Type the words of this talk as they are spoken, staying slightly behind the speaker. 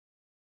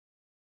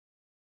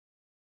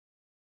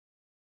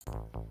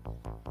Well,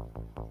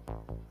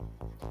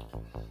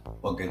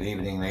 good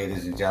evening,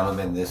 ladies and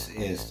gentlemen. This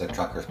is the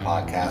Truckers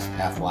Podcast,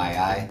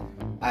 FYI.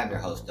 I'm your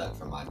host, Doug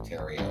from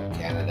Ontario,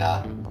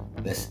 Canada.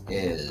 This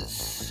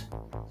is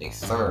the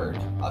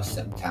 3rd of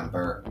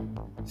September,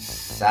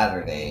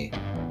 Saturday,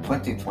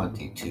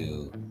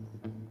 2022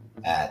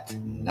 at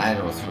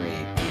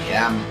 9:03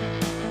 p.m.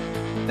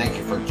 Thank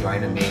you for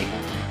joining me.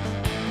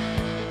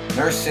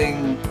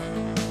 Nursing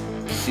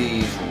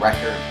sees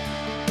record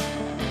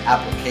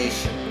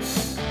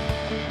applications.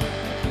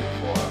 Thank you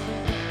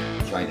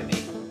for joining me.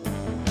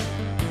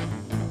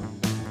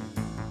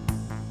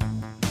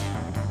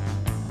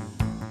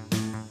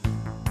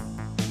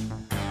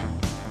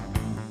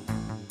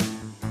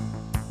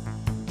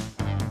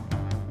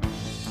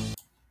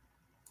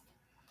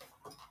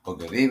 Well,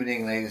 good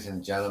evening, ladies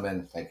and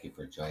gentlemen. Thank you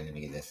for joining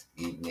me this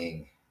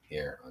evening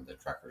here on the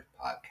Truckers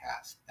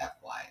Podcast,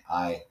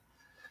 FYI.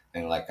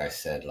 And like I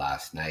said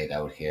last night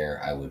out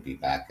here, I would be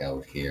back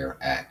out here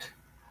at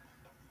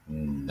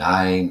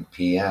 9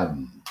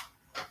 p.m.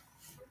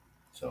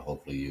 So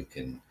hopefully you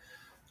can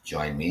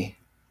join me.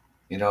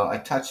 I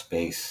touched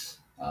base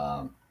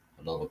a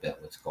little bit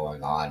what's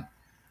going on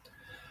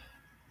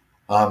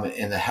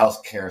in the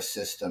healthcare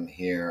system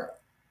here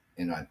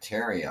in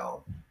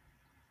Ontario.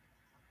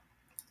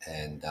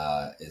 And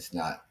it's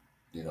not,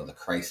 the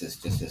crisis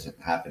just isn't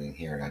happening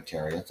here in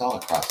Ontario. It's all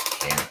across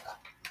Canada.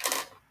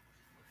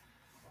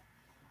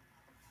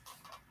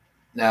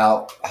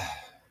 Now,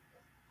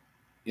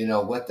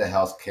 with the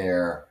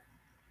healthcare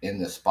in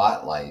the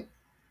spotlight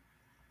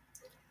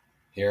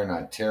here in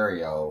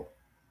Ontario,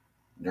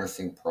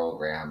 nursing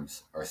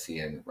programs are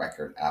seeing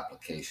record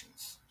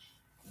applications.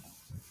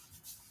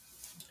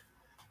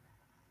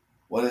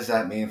 What does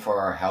that mean for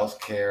our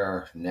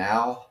healthcare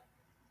now?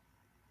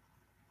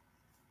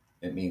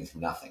 It means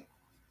nothing.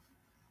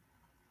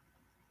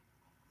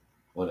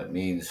 What it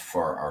means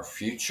for our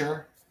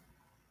future,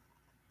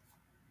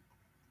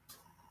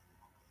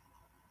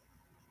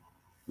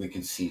 we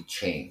can see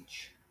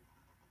change.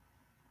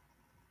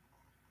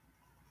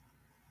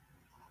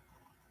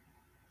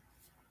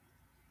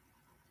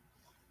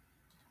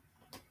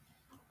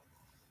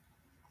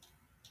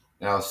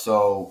 Now,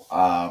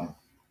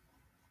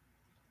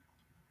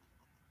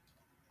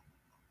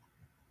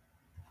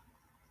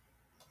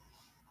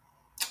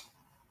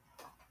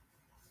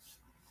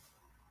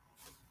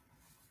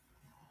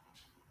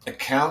 the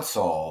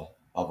Council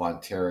of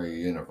Ontario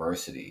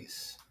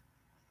Universities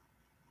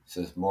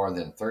says more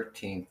than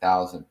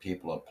 13,000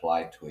 people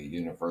applied to a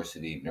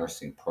university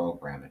nursing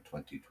program in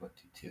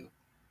 2022.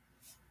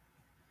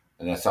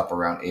 And that's up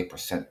around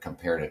 8%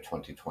 compared to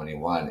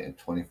 2021 and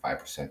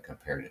 25%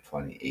 compared to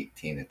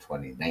 2018 and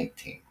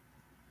 2019.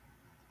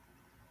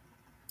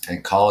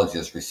 And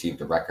colleges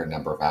received a record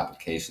number of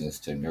applications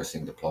to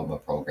nursing diploma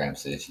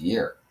programs this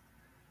year.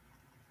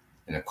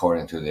 And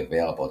according to the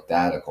available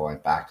data going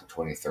back to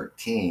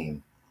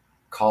 2013,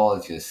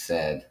 colleges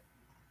said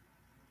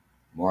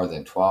more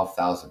than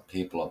 12,000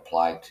 people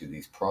applied to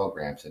these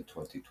programs in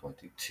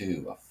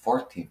 2022, a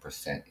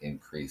 14%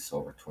 increase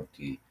over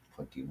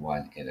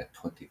 2021 and a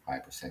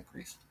 25%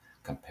 increase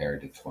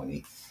compared to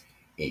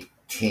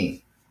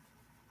 2018.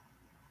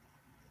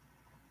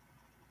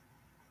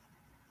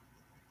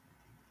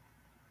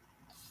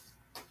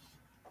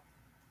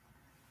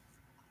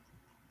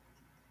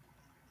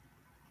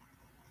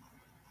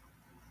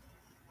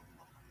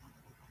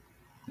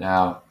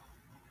 Now,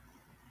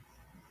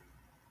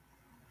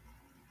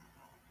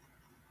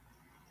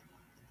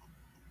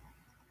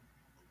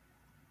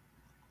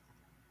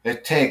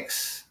 it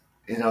takes,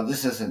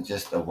 this isn't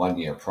just a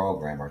 1-year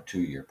program or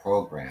 2-year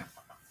program.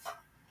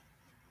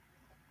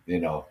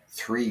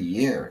 3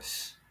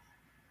 years,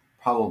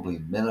 probably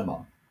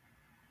minimum,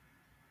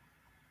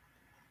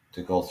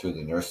 to go through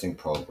the nursing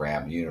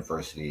program,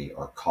 university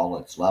or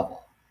college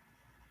level.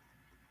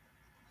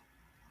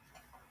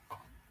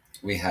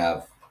 We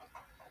have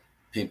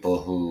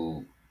people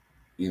who,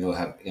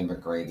 have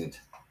immigrated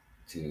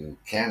to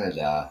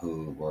Canada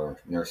who were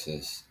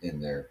nurses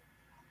in their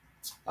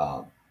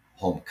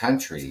home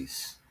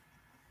countries.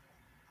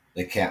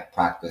 They can't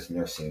practice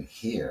nursing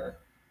here.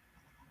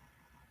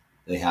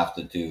 They have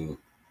to do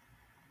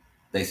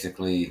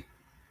basically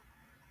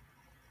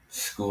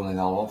schooling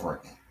all over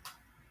again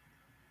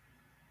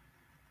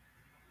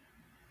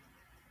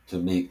to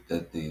meet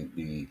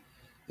the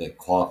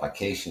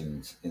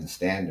qualifications and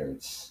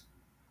standards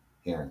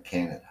here in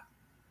Canada.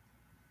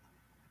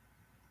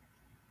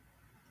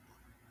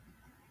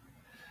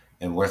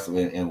 And with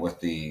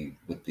the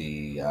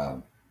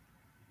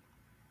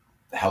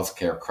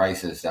healthcare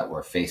crisis that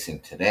we're facing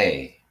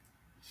today,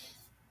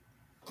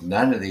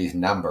 none of these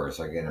numbers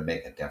are going to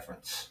make a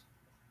difference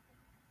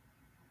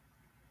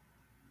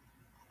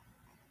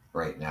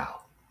right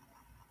now.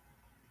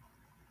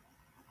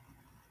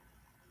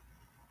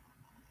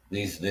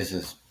 This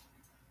is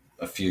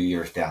a few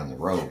years down the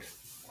road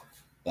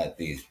that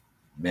these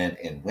men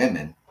and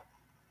women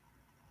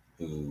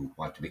who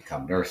want to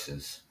become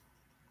nurses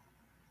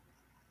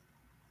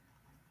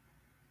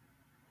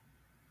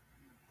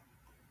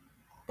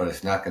but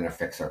it's not going to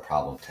fix our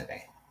problem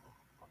today.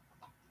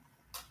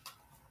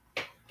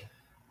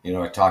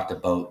 I talked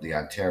about the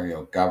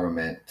Ontario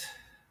government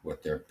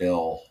with their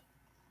Bill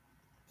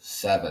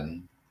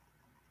 7,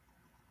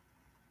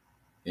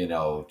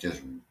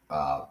 just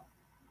uh,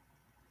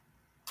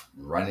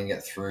 running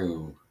it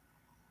through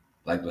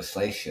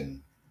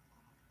legislation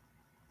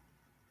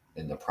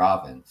in the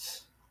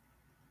province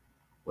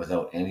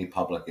without any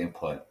public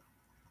input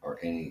or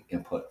any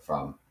input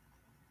from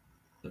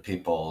the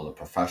people, the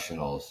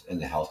professionals in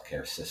the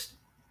healthcare system.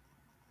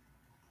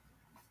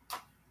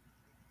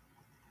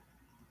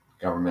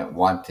 Government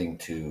wanting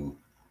to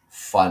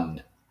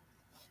fund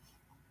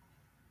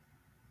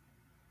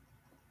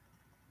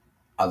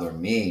other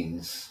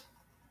means,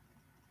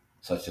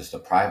 such as the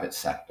private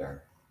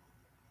sector,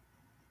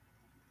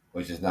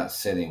 which is not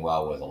sitting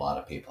well with a lot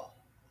of people,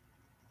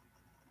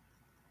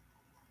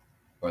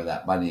 where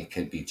that money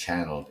could be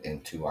channeled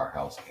into our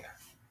healthcare.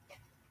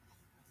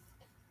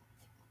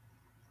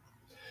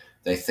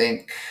 They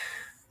think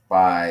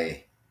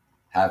by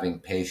having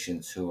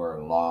patients who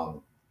are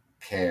long-term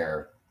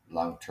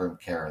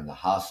care in the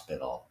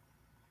hospital,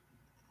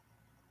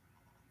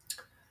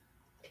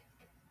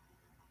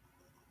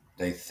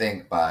 they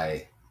think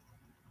by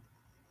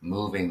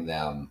moving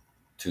them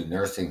to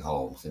nursing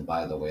homes, and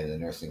by the way, the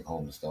nursing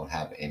homes don't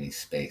have any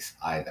space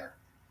either.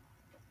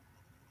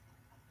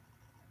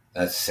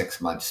 That's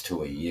 6 months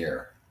to a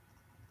year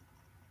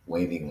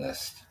waiting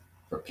list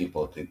for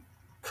people to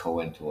go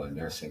into a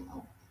nursing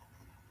home.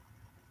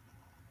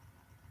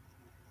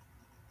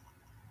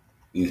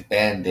 These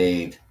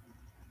Band-Aid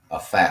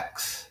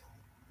effects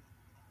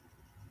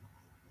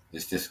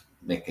is just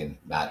making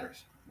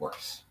matters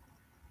worse.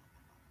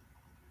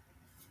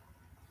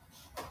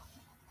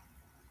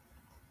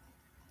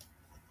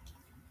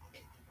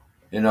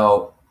 You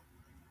know,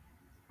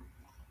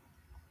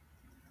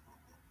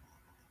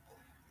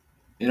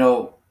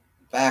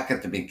 back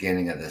at the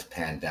beginning of this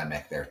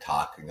pandemic, they're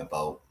talking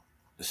about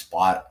the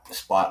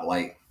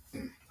spotlight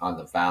on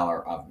the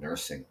valor of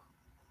nursing.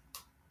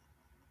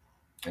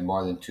 And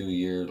more than 2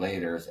 years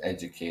later, as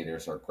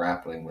educators are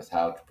grappling with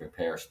how to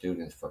prepare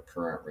students for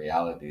current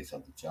realities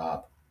of the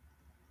job.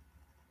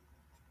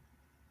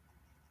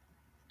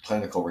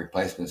 Clinical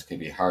replacements can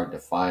be hard to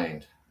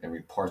find, and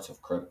reports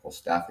of critical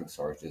staffing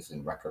shortages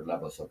and record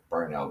levels of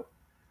burnout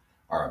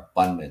are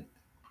abundant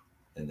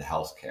in the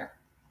healthcare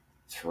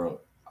through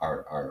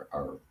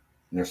our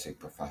nursing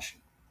profession.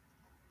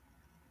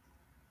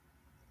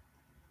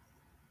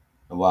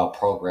 And while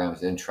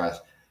programs'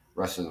 interests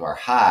are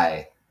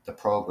high, the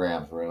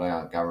programs rely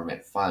on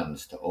government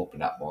funds to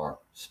open up more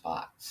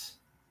spots.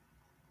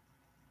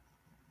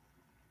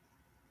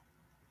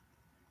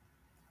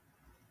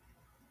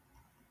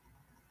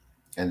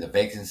 And the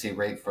vacancy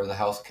rate for the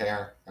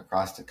healthcare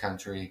across the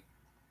country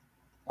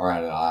are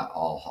at an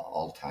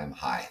all-time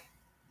high.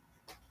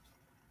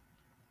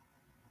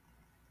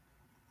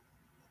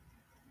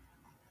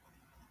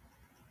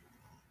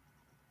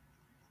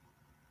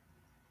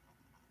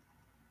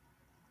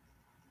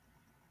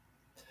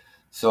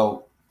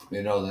 So,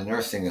 the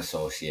Nursing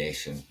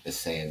Association is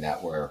saying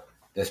that we're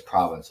this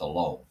province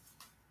alone,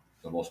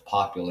 the most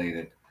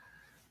populated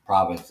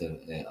province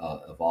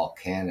of all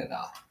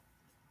Canada.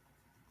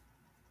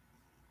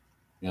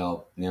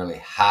 Nearly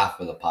half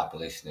of the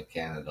population of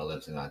Canada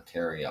lives in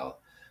Ontario.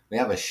 We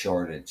have a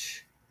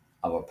shortage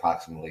of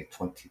approximately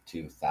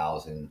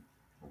 22,000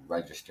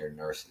 registered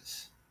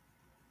nurses.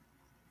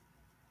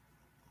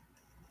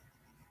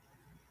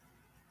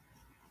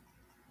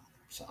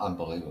 It's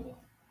unbelievable.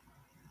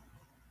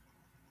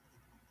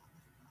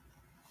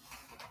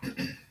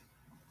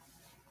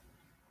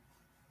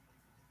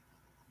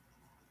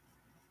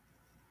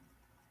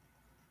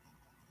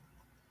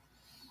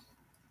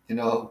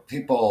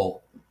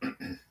 People,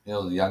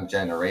 the young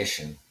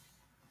generation,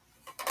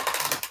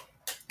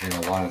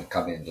 wanting to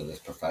come into this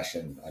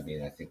profession. I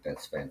mean, I think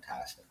that's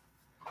fantastic.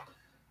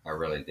 I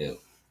really do.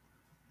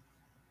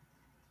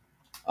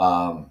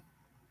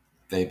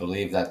 They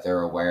believe that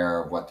they're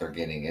aware of what they're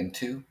getting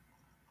into.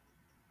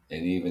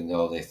 And even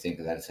though they think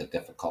that it's a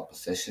difficult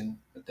position,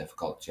 a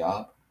difficult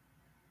job,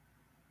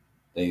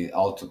 they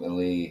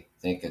ultimately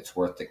think it's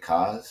worth the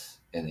cause,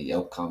 and the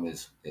outcome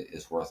is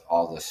worth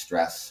all the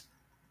stress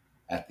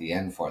at the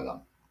end for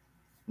them.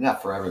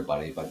 Not for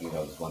everybody, but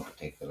this one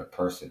particular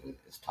person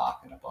is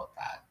talking about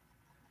that.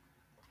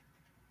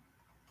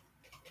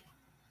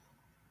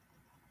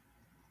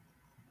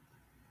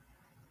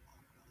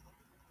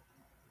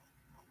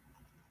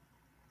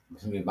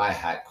 I mean, my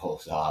hat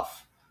goes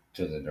off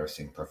to the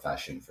nursing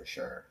profession for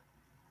sure.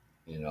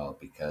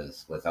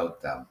 Because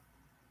without them,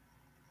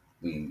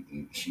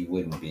 you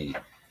wouldn't be,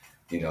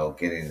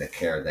 getting the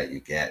care that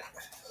you get.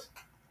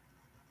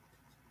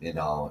 In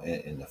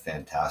the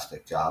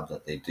fantastic job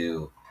that they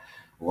do,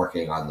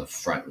 working on the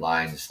front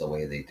lines the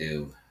way they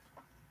do,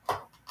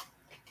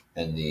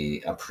 and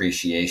the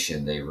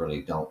appreciation they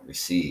really don't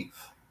receive.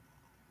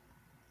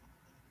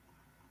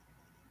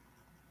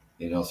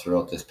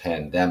 Throughout this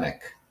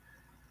pandemic,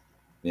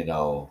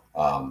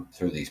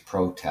 through these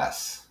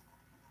protests,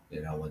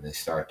 when they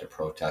start to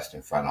protest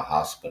in front of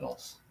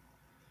hospitals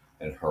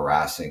and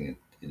harassing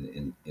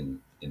and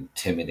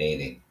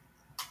intimidating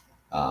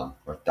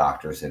or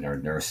doctors and our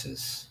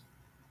nurses.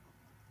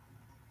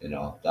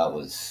 That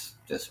was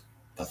just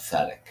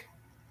pathetic.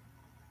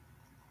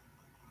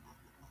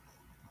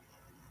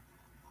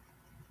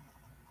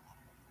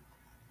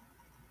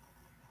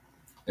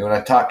 And when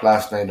I talked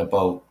last night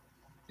about,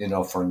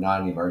 for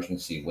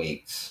non-emergency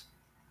waits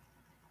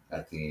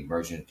at the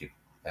emergency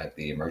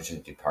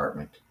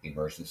department,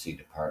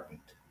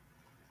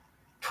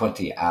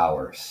 20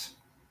 hours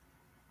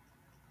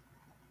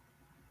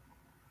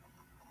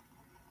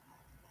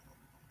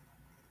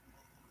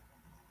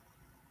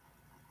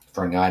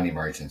for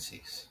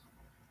non-emergencies,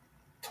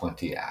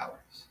 20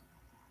 hours.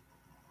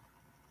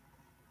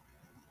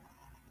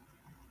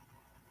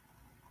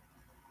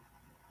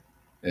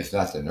 It's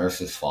not the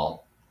nurse's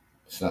fault.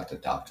 It's not the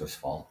doctor's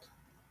fault.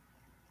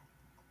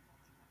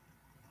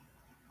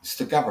 It's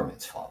the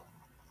government's fault.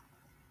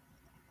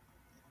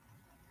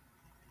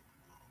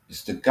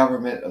 It's the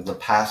government of the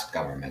past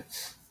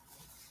governments,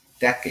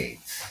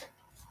 decades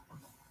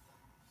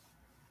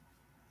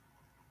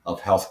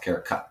of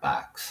healthcare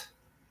cutbacks,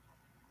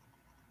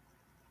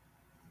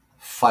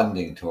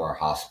 funding to our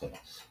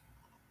hospitals.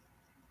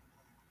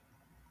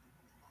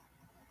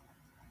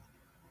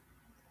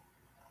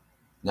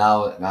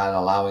 Now, not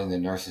allowing the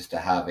nurses to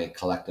have a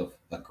collective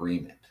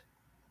agreement.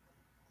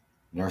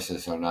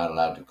 Nurses are not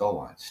allowed to go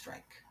on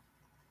strike.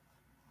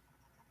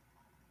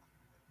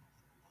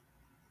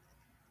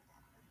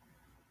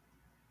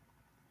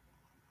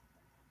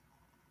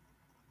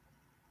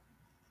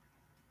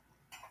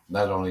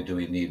 Not only do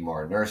we need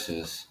more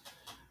nurses,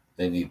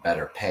 they need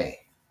better pay.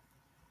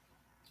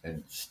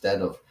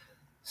 Instead of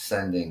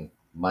sending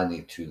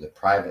money to the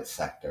private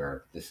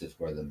sector, this is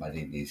where the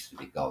money needs to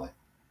be going.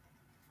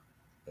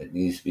 It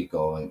needs to be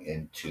going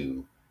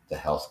into the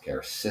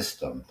healthcare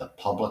system, the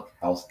public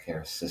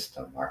healthcare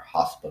system, our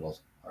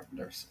hospitals, our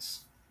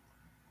nurses,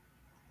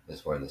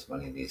 is where this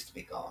money needs to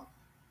be going.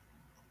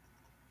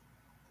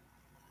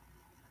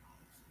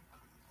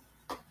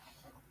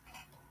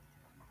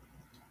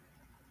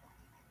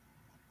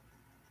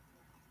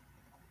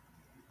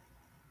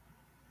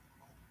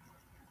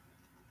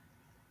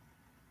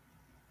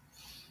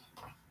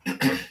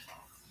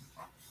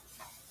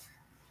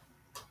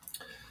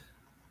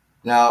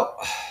 Now,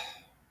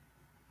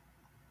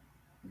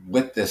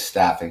 with this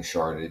staffing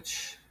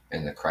shortage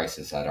and the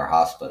crisis at our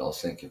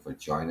hospitals, thank you for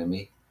joining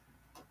me.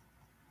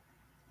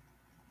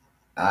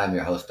 I'm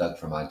your host, Doug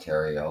from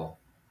Ontario,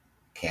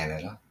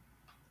 Canada.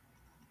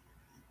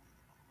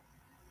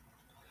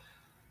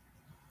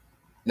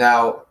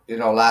 Now,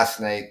 last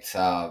night,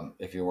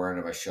 if you weren't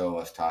on my show, I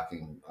was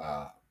talking,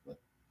 a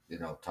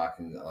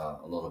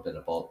little bit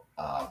about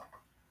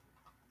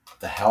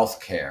the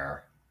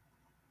healthcare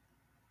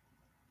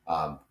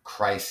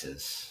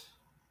crisis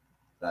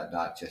that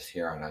not just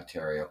here in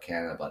Ontario,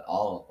 Canada, but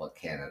all of what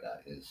Canada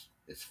is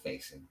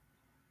facing.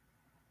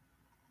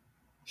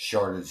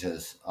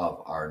 Shortages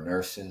of our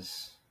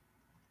nurses,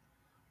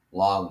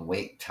 long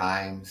wait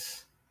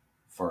times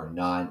for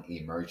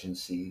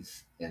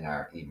non-emergencies in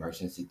our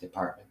emergency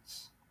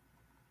departments,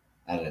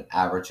 at an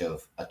average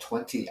of a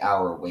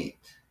 20-hour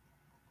wait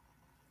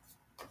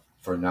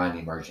for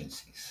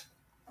non-emergencies.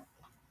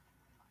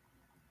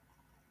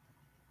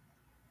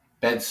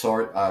 Bed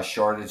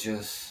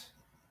shortages,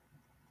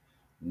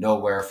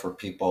 nowhere for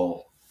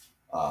people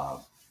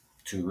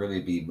to really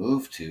be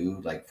moved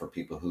to, like for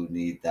people who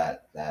need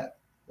that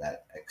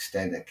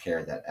extended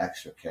care, that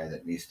extra care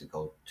that needs to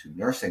go to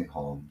nursing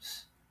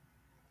homes.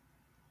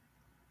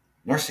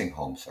 Nursing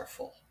homes are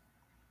full.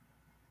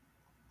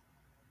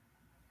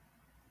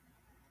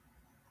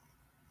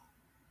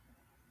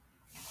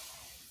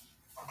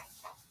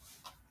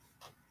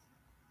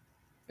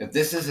 If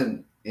this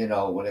isn't,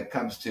 when it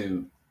comes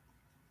to,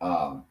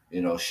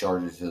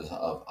 shortages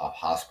of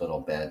hospital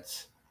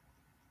beds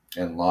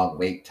and long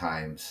wait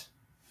times,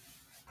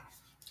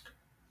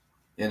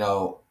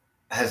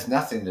 has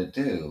nothing to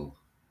do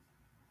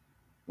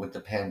with the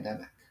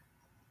pandemic.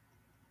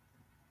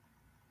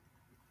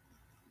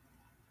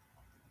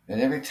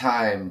 And every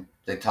time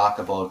they talk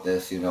about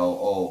this, a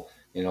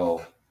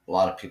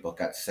lot of people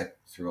got sick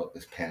throughout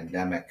this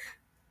pandemic.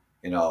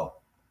 A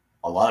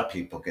lot of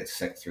people get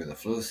sick through the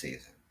flu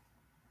season.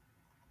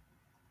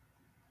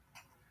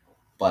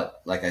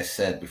 But like I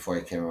said before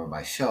you came on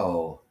my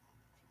show,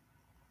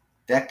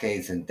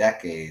 decades and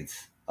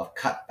decades of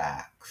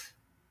cutbacks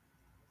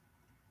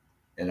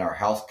in our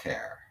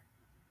healthcare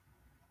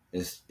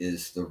is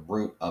the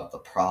root of the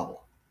problem.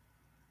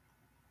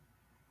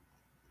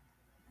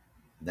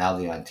 Now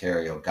the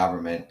Ontario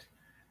government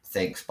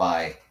thinks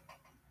by,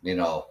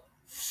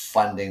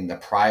 funding the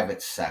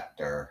private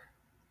sector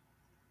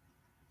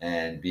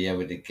and be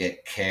able to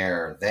get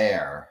care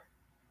there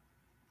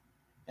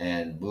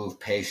and move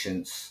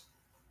patients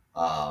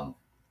from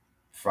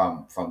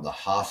the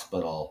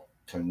hospital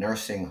to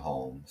nursing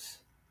homes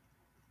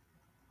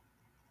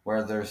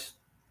where there's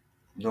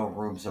no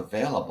rooms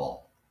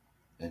available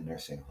in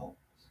nursing homes.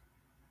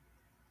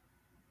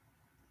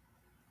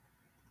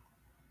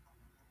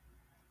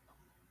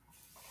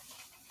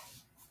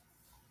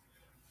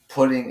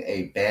 Putting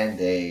a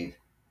band-aid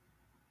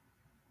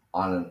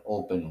on an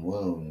open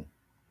wound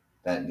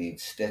that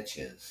needs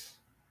stitches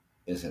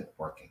isn't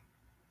working.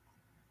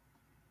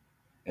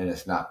 And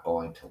it's not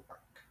going to work.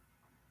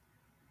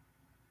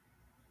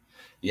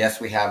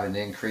 Yes, we have an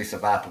increase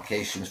of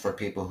applications for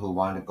people who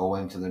want to go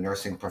into the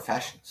nursing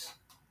professions.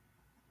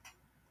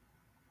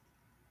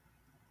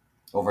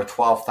 Over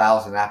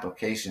 12,000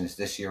 applications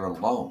this year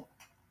alone.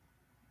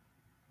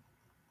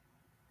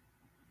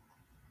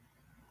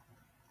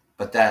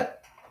 But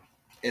that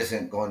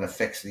isn't going to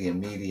fix the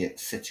immediate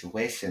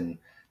situation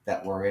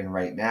that we're in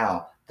right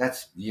now.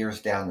 That's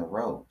years down the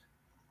road.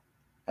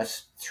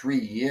 That's 3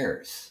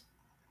 years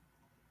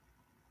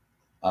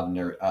of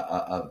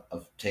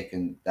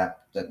taking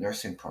that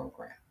nursing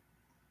program.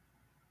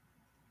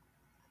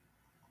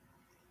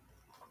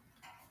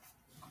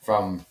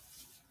 From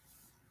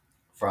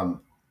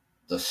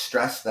the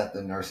stress that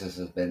the nurses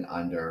have been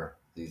under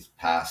these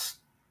past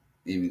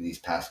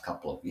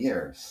couple of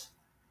years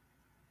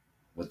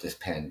with this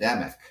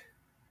pandemic,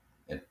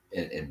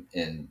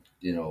 and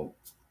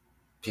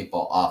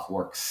people off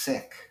work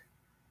sick,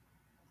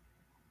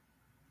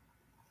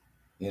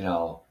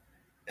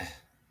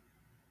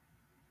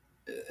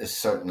 is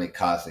certainly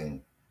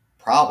causing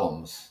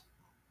problems,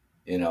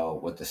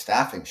 with the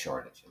staffing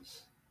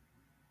shortages.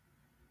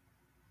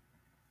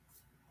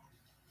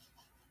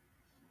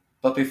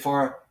 But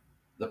before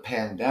the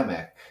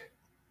pandemic,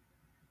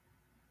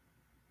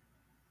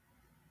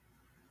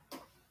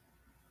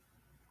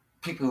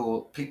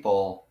 people,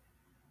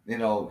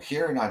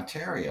 here in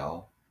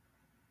Ontario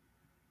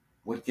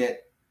would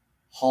get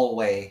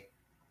hallway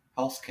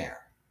health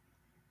care,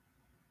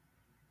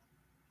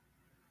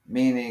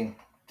 meaning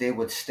they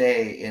would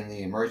stay in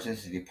the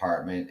emergency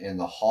department in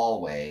the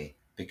hallway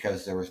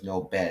because there was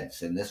no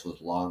beds, and this was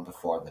long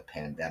before the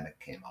pandemic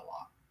came along.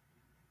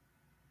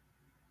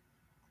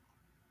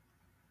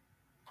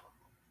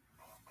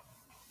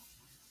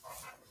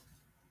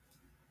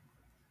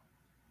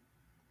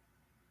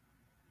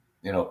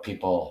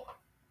 People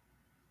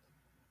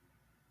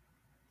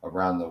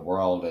around the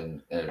world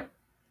and the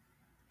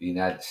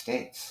United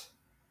States,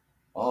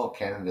 oh,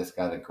 Canada's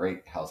got a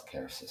great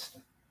healthcare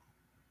system.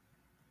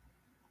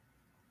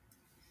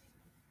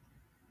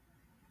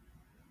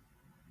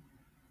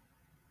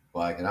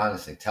 Well, I can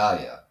honestly tell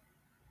you,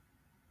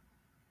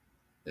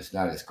 it's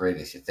not as great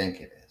as you think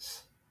it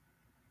is.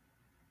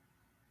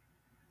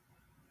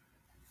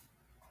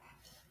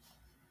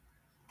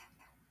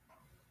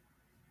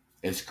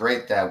 It's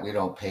great that we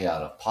don't pay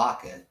out of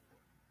pocket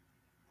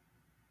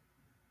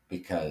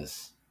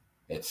because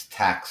it's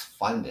tax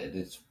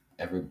funded.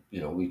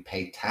 We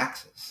pay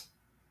taxes.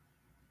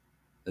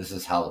 This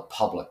is how the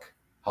public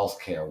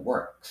healthcare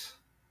works.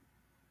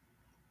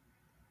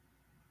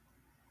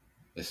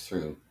 It's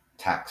through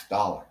tax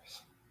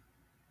dollars.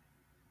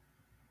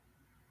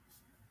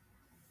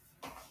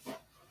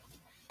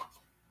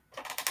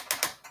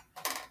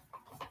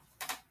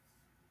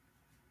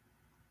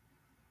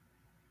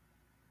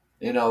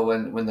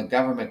 When the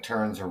government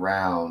turns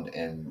around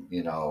and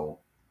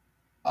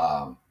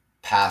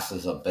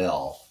passes a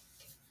bill,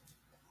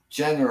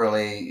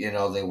 generally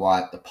they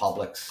want the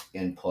public's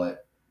input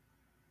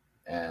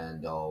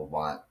and they'll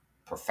want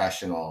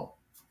professional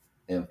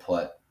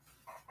input,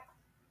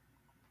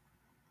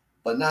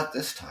 but not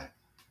this time.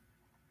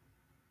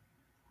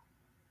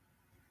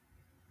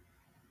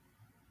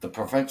 The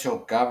provincial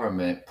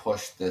government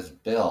pushed this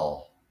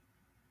bill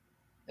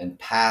and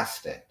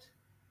passed it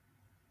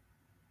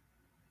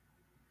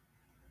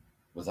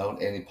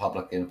without any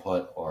public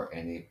input or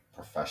any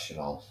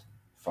professionals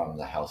from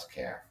the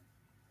healthcare.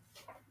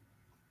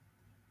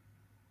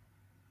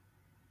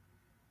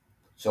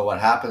 So what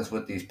happens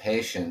with these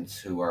patients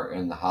who are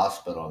in the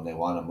hospital and they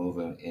want to move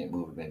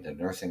them into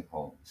nursing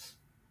homes?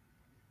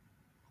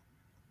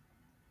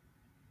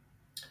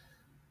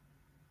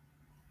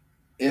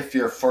 If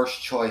your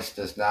first choice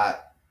does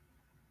not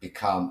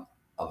become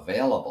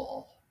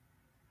available,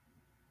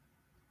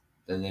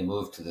 then they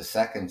move to the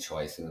second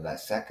choice, and that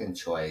second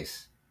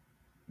choice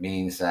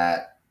means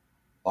that,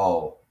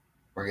 oh,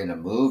 we're going to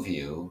move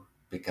you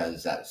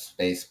because that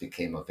space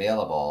became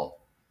available,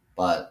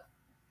 but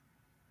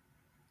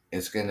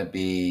it's going to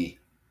be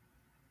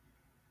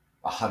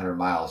 100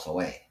 miles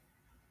away.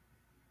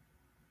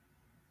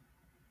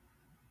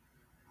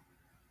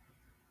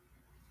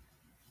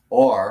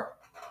 Or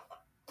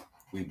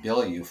we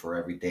bill you for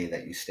every day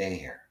that you stay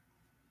here.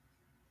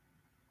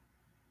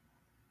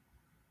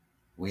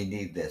 We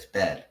need this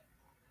bed.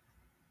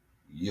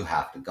 You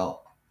have to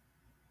go.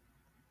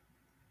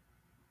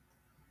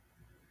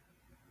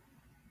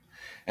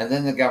 And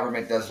then the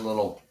government does a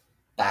little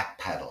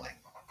backpedaling.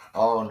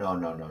 Oh,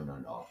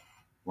 no.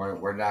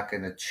 We're not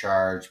going to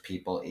charge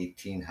people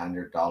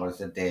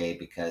 $1,800 a day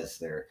because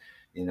they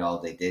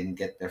didn't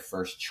get their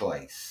first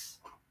choice.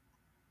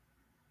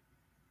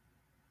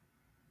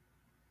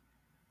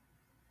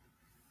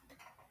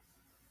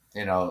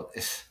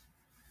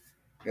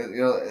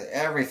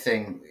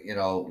 Everything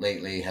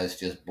lately has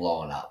just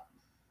blown up.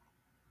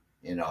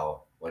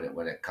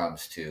 When it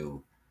comes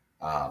to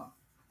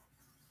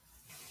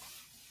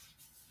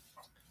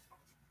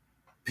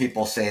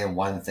people saying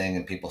one thing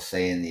and people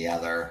saying the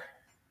other,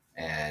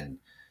 and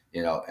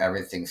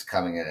everything's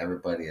coming at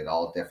everybody at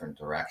all different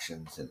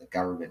directions, and the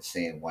government's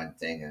saying one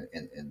thing,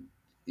 and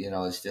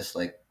it's just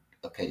like,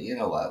 okay, you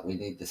know what, we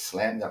need to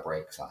slam the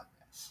brakes on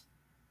this,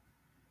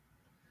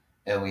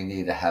 and we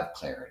need to have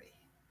clarity.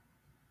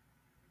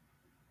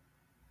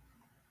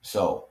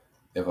 So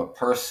if a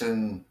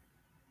person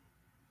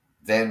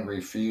then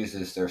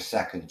refuses their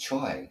second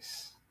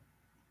choice,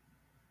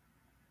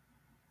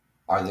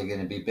 are they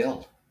going to be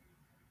billed?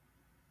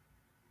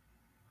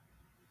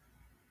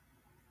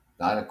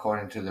 Not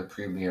according to the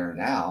premier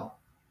now.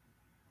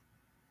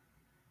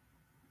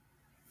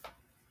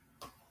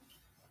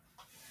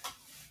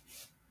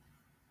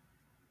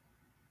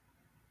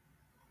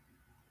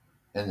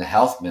 And the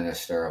health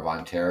minister of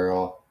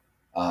Ontario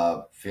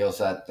feels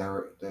that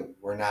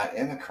we're not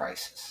in a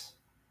crisis.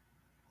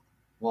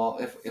 Well,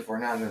 if we're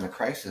not in a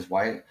crisis,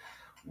 why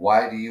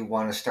do you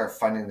want to start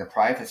funding the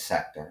private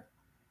sector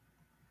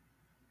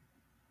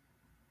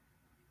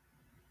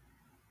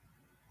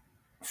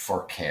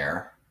for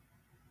care?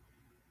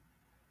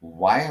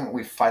 Why aren't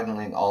we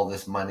funneling all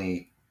this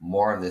money,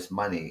 more of this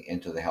money,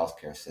 into the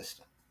healthcare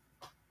system?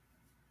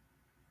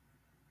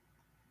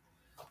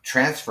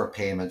 Transfer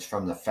payments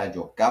from the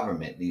federal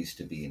government needs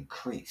to be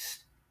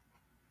increased.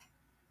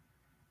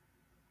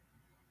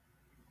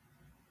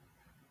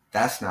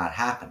 That's not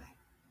happening.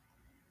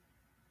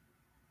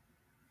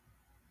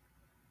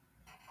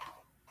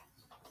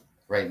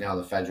 Right now,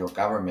 the federal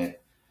government,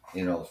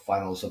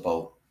 funnels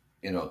about,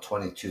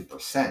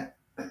 22%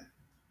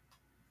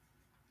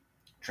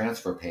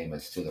 transfer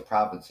payments to the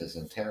provinces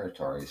and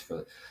territories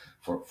for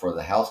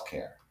the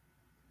healthcare.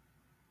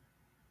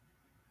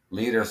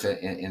 Leaders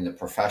in the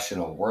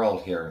professional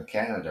world here in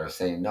Canada are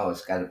saying, no,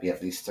 it's got to be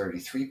at least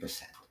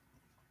 33%.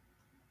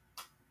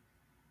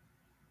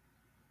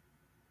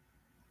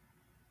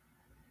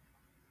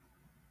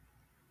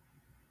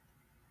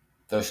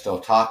 They're still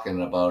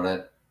talking about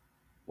it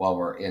while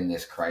we're in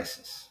this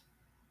crisis.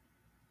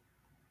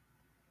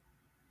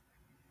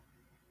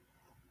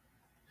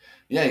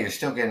 Yeah, you're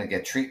still going to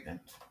get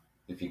treatment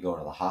if you go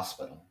to the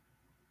hospital.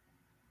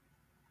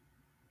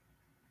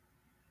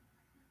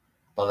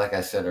 But like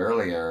I said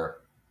earlier,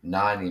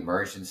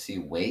 non-emergency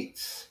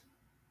waits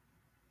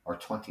are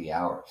 20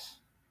 hours.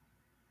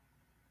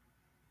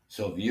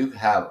 So if you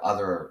have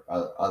other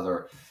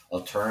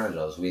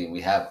alternatives,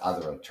 we have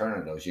other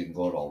alternatives. You can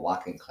go to a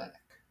walk-in clinic.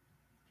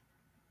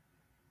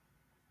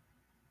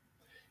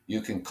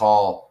 You can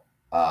call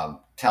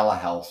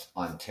Telehealth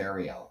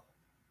Ontario,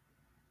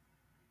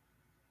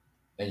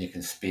 and you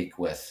can speak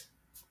with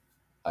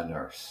a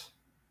nurse.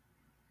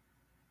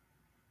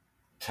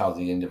 Tell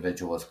the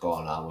individual what's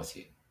going on with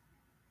you.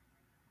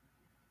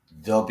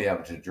 They'll be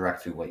able to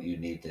direct you what you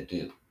need to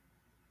do.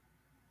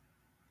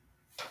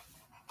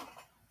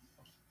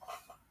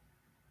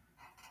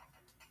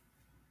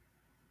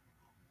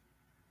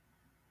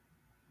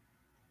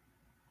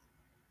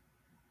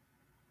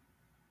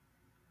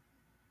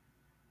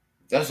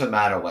 Doesn't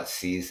matter what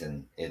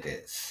season it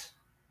is,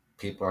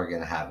 people are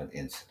going to have an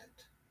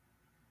incident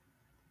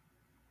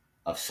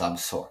of some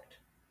sort,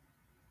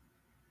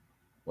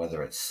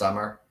 whether it's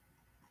summer,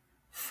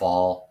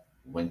 fall,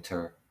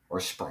 winter, or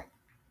spring.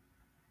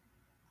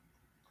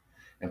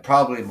 And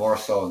probably more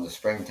so in the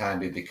springtime,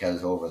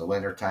 because over the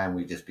wintertime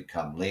we just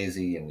become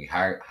lazy and we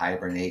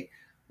hibernate.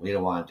 We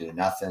don't want to do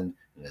nothing.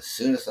 And as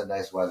soon as the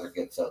nice weather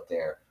gets out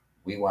there,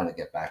 we want to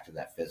get back to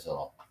that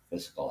physical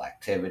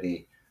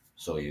activity.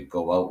 So you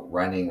go out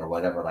running or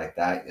whatever like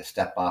that, you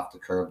step off the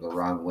curb the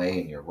wrong way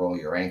and you roll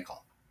your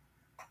ankle.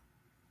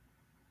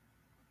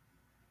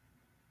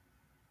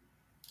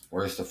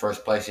 Where's the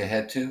first place you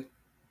head to?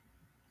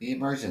 The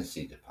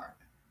emergency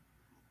department.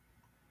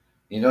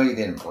 You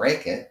didn't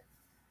break it.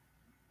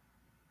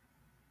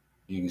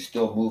 You can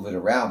still move it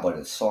around, but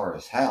it's sore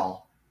as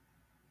hell.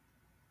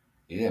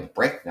 You didn't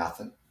break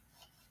nothing.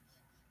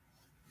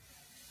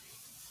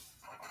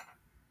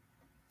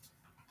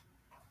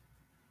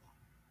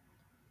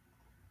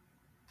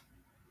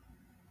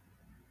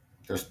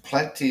 There's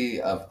plenty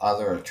of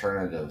other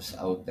alternatives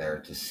out there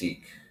to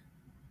seek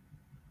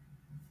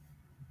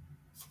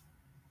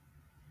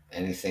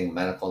anything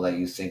medical that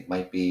you think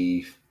might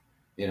be,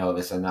 if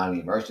it's a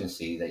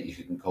non-emergency, that you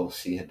can go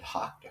see a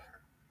doctor.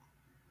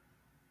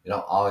 You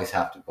don't always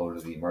have to go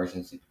to the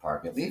emergency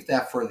department. Leave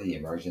that for the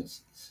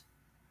emergencies.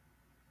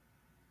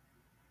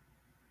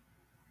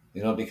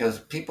 Because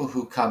people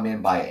who come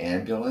in by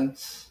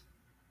ambulance,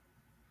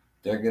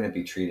 they're going to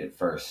be treated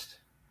first,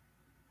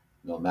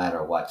 no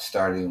matter what,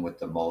 starting with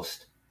the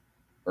most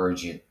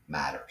urgent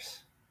matters.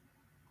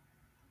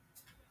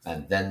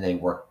 And then they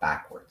work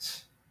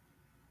backwards.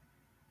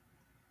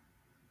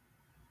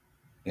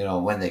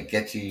 When they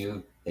get to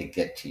you, they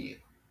get to you.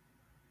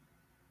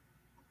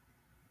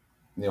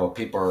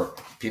 People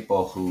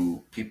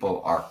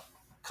are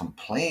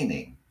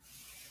complaining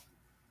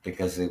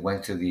because they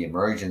went to the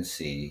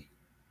emergency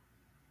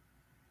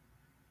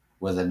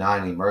with a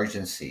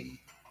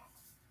non-emergency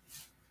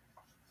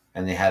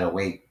and they had to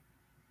wait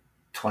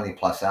 20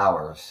 plus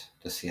hours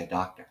to see a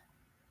doctor.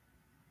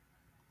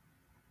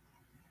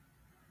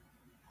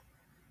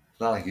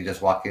 It's not like you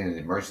just walk into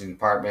the emergency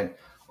department.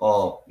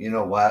 Oh, you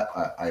know what?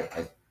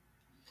 I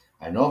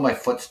know my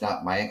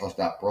ankle's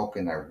not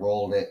broken. I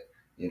rolled it.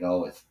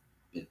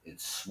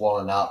 It's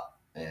swollen up,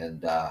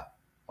 and I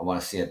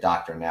want to see a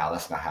doctor now.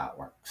 That's not how it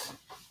works.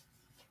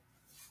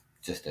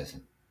 It just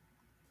isn't.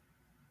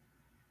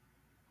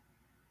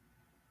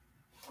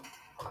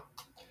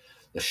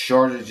 The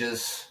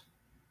shortages,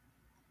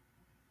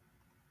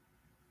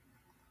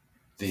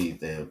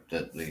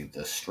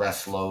 the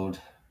stress load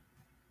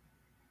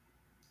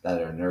that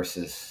our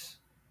nurses,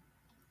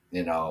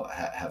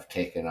 have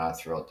taken on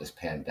throughout this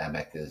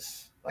pandemic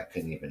is I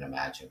couldn't even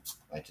imagine.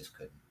 I just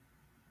couldn't.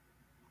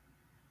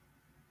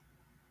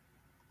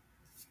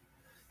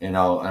 And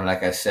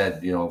like I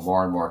said,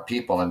 more and more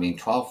people. I mean,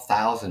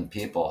 12,000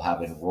 people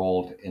have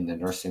enrolled in the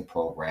nursing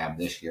program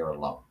this year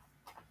alone.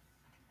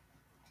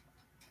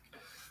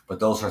 But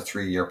those are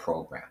 3-year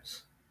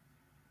programs.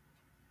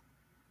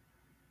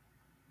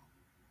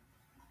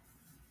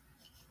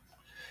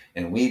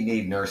 And we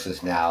need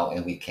nurses now,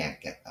 and we can't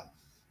get them.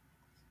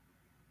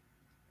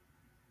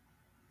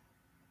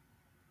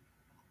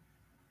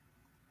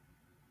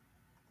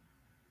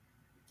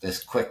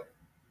 This quick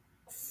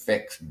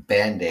fix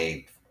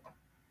Band-Aid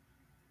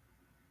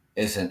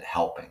isn't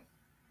helping,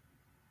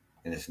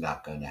 and it's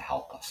not going to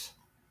help us.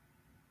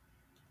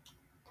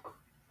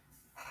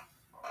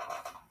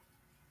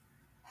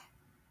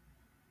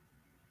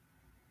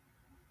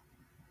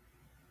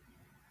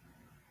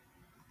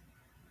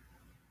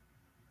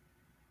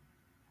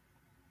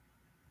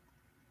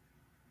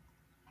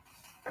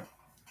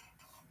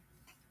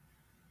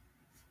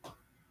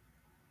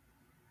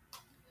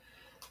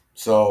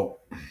 So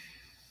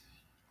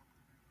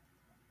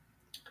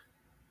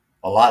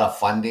a lot of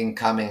funding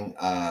coming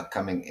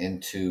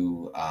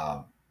into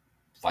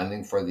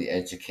funding for the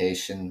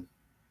education.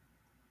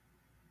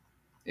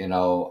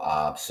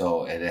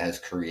 So it has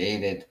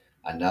created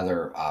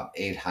another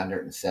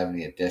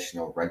 870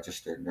 additional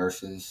registered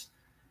nurses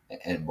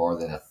and more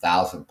than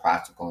 1,000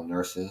 practical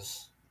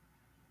nurses.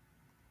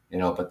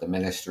 But the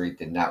ministry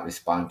did not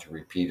respond to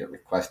repeated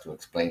requests to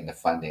explain the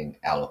funding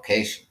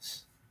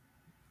allocations.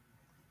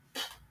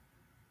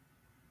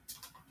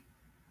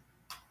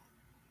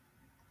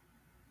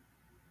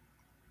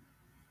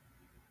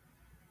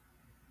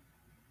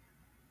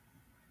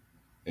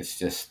 It's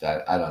just,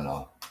 I don't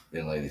know,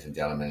 ladies and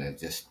gentlemen, it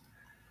just,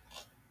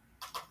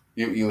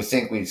 you would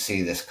think we'd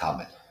see this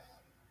coming.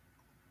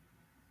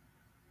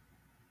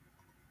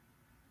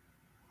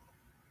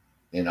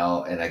 And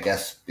I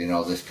guess,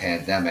 this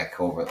pandemic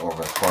over the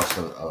course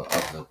of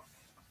the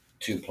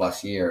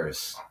 2+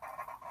 years,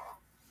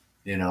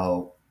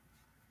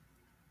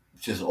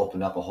 just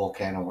opened up a whole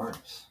can of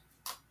worms.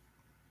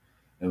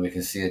 And we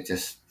can see it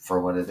just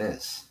for what it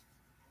is.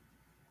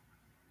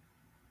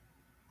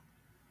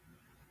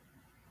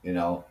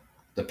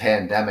 The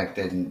pandemic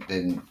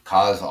didn't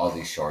cause all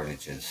these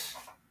shortages.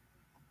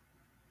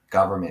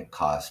 Government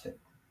caused it.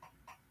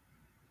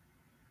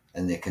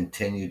 And they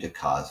continue to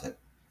cause it.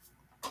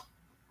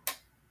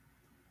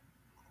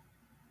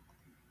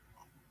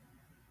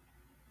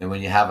 And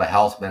when you have a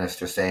health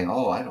minister saying,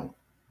 "Oh, I don't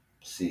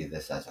see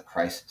this as a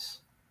crisis."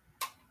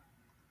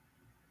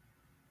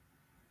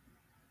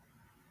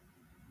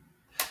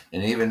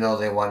 And even though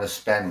they want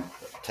to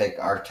take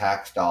our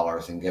tax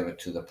dollars and give it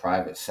to the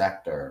private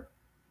sector,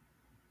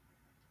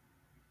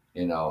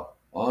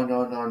 oh,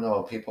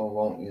 no, people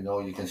won't,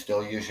 you can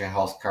still use your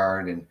health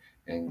card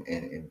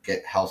and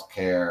get health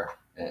care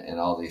and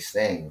all these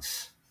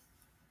things.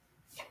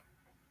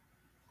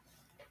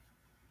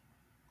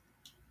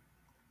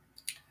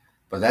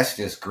 But that's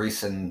just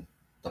greasing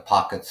the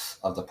pockets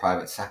of the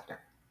private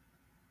sector.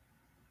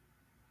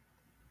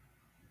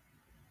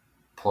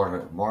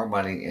 Pour more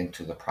money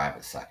into the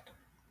private sector.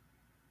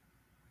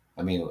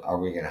 I mean, are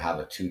we going to have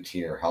a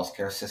 2-tier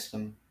healthcare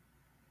system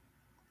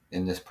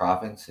in this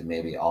province and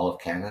maybe all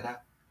of Canada?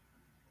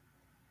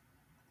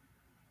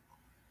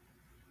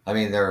 I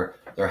mean, there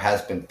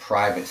has been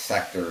private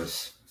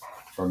sectors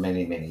for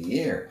many, many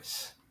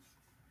years.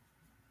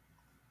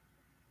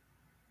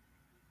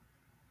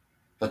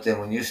 But then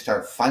when you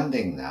start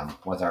funding them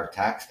with our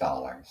tax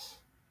dollars,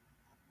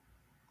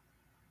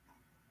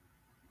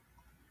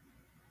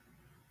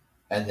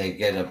 and they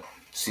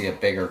see a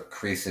bigger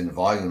increase in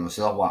volumes,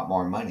 they'll want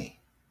more money.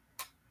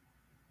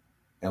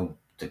 And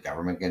the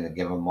government going to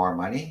give them more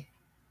money?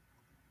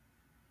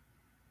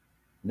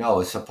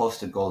 No, it's supposed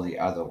to go the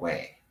other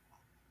way.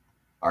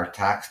 Our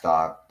tax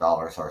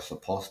dollars are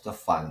supposed to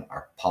fund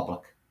our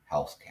public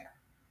health care.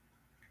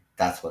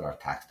 That's what our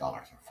tax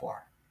dollars are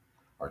for.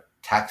 Our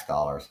tax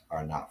dollars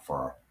are not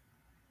for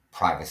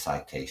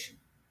privatization.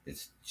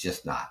 It's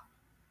just not.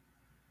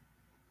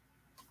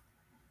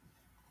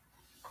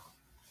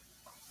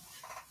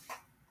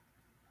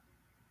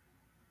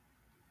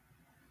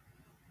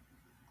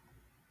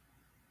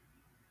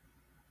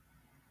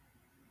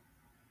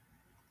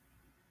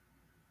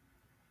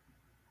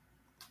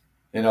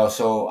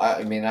 So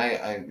I mean,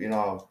 I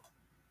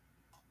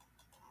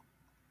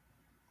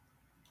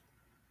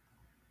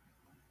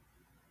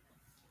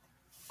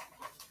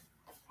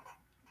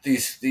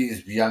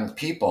these young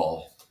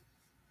people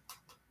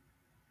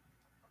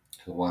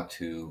who want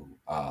to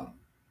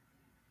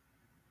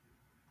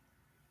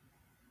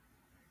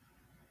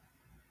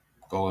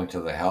go into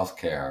the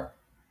healthcare,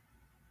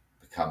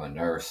 become a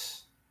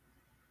nurse,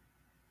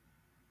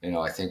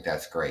 I think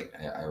that's great.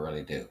 I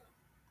really do.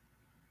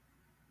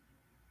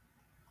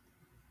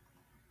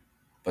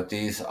 But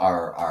these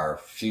are our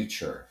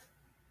future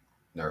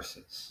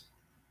nurses.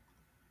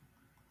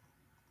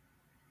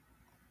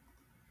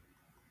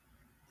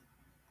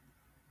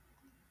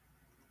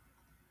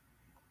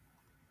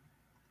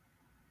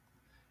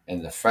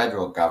 And the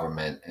federal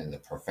government and the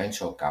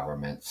provincial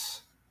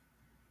governments,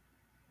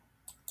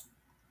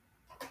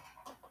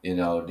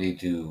 need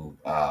to,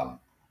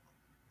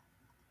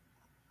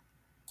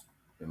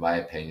 in my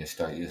opinion,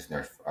 start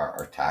using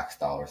our tax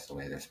dollars the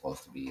way they're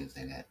supposed to be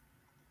using it.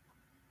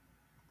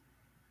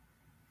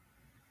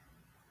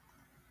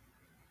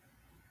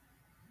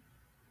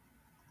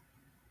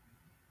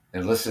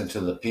 And listen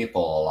to the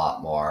people a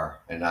lot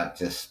more and not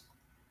just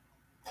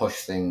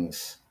push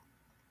things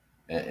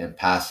and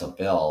pass a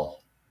bill,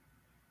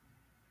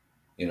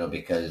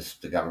 because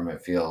the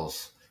government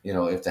feels,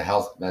 if the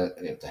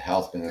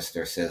health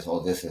minister says, "Oh,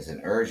 this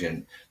isn't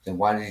urgent," then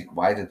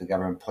why did the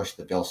government push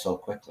the bill so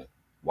quickly?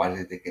 Why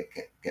did it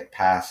get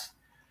passed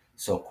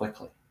so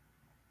quickly?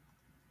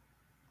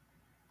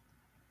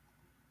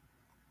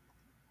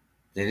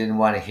 They didn't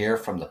want to hear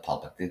from the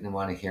public. They didn't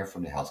want to hear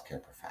from the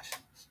healthcare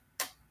professionals.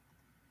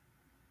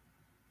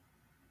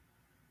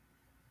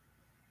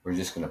 We're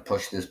just going to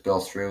push this bill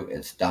through.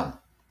 It's done.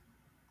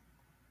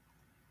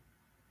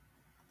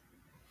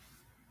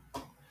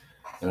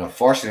 And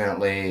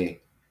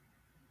unfortunately,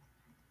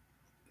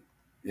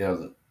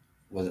 with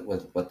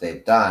what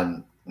they've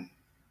done,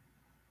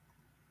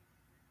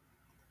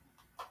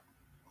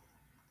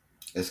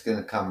 it's going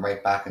to come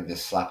right back and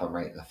just slap them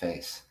right in the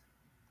face.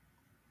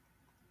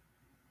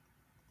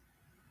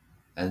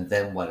 And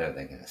then what are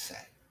they going to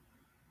say?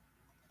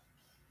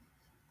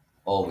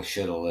 Oh, we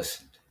should have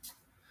listened.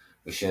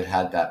 We should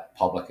have had that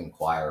public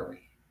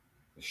inquiry.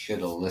 We should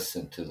have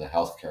listened to the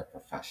healthcare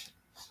professionals.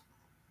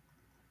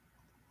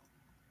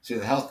 See,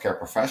 the healthcare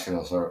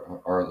professionals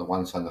are the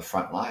ones on the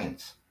front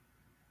lines,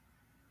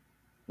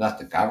 not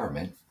the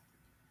government.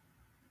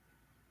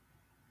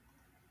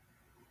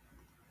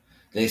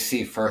 They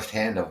see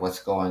firsthand of what's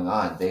going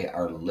on. They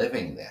are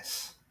living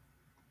this.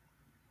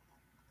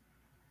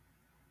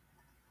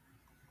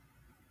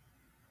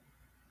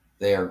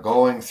 They are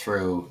going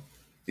through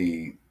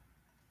the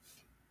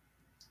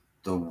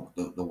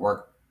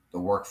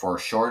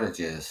workforce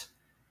shortages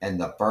and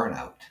the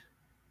burnout.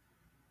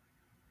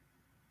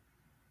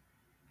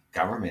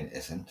 Government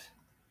isn't.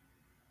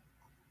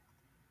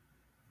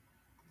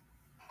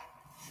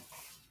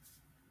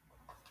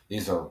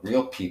 These are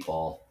real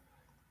people.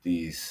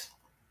 These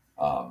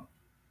are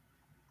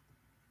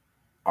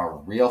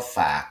real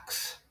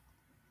facts.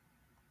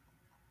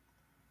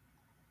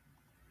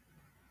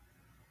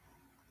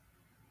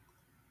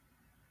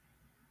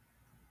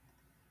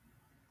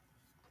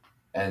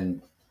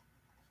 And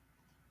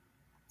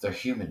they're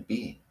human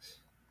beings.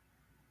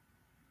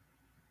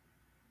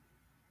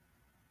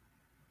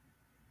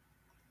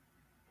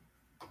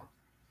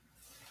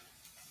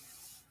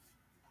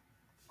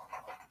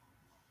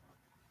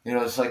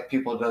 It's like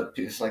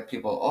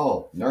people,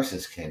 oh,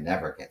 nurses can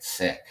never get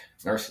sick.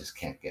 Nurses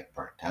can't get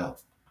burnt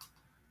out.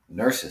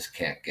 Nurses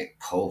can't get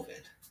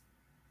COVID.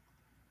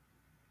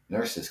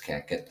 Nurses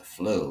can't get the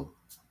flu.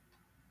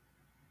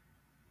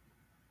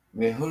 I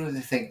mean, who do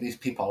they think these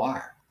people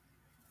are?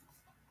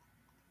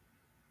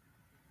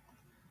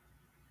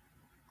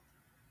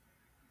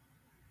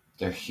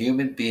 They're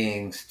human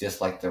beings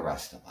just like the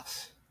rest of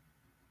us.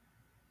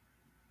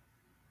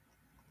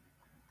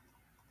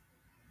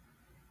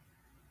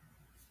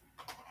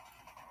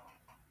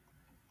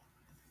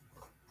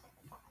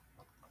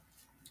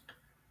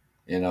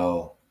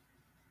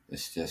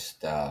 It's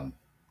just,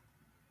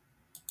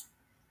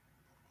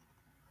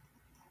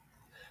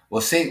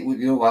 we'll see.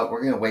 You know what?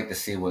 We're going to wait to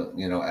see what,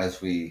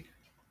 as we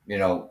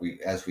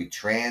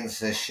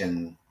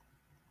transition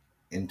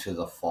into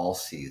the fall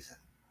season.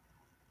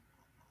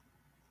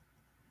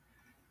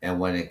 And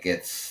when it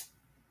gets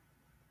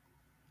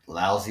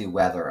lousy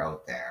weather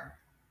out there,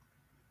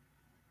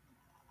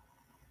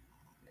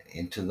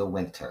 into the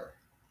winter,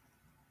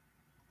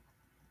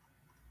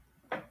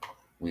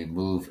 we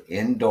move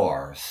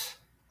indoors,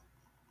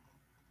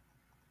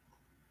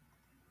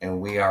 and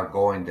we are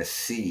going to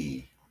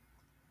see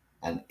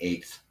an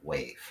 8th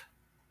wave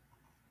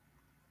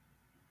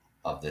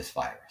of this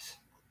virus.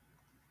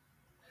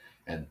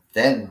 And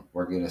then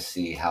we're going to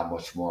see how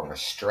much more of a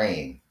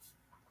strain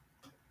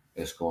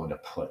is going to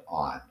put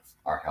on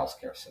our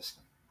healthcare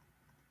system.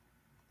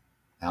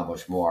 How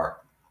much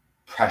more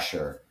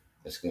pressure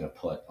is going to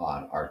put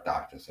on our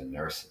doctors and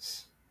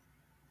nurses.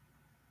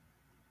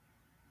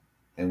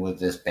 And with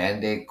this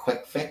Band-Aid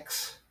quick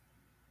fix,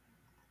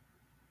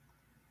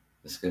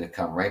 it's going to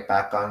come right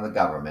back on the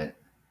government,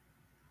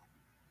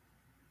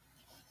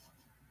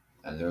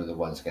 and they're the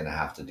ones going to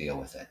have to deal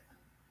with it.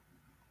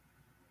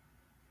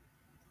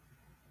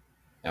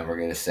 And we're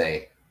going to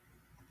say,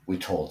 we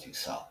told you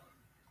so,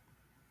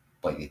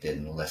 but you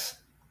didn't listen.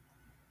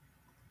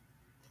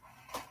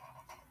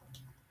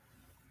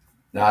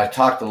 Now, I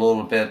talked a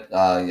little bit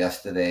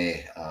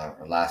yesterday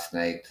or last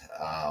night,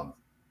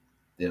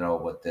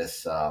 with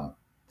this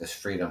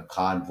Freedom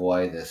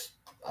Convoy, this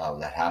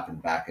that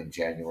happened back in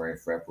January and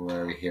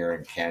February here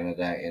in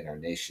Canada, in our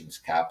nation's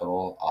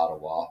capital,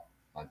 Ottawa,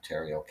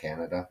 Ontario,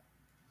 Canada.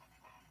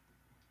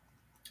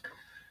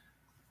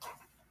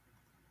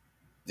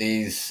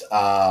 These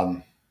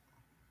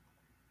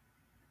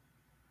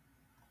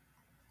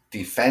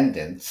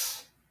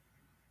defendants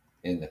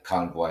in the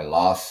convoy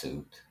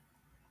lawsuit,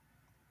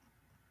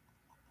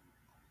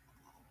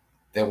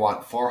 they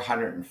want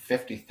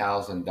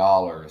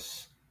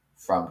 $450,000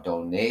 from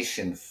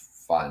donation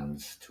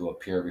funds to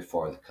appear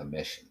before the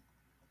commission.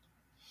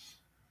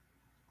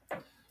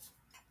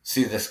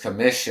 See, this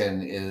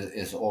commission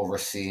is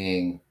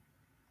overseeing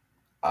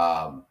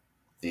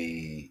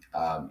the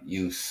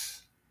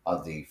use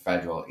of the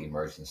Federal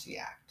Emergency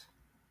Act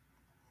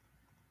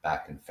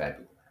back in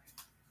February.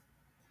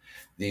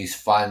 These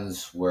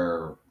funds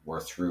were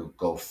through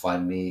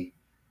GoFundMe,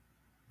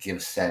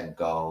 Give, Send,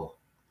 Go,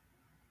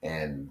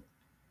 and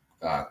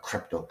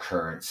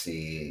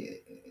cryptocurrency,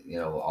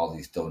 all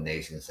these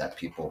donations that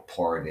people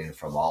poured in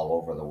from all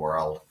over the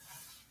world,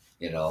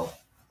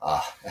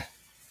 Uh,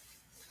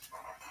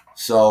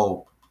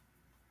 so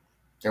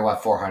they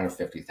want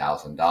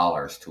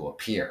 $450,000 to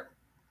appear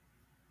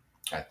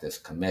at this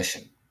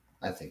commission.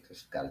 I think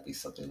there's got to be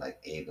something like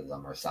 8 of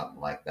them or something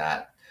like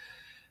that.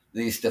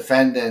 These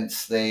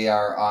defendants, they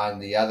are on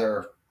the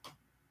other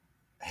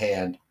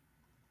hand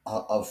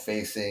of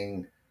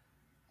facing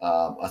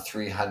a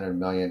 $300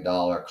 million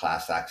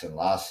class action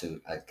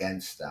lawsuit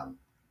against them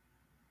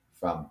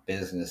from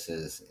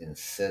businesses and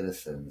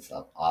citizens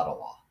of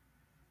Ottawa.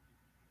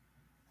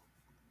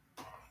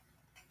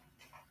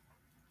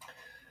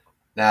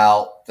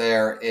 Now,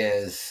 there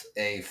is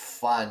a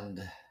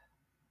fund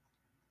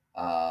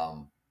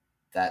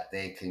that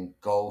they can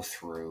go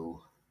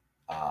through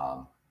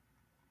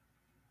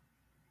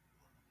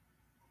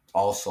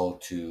also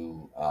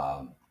to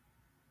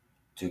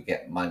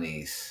get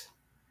monies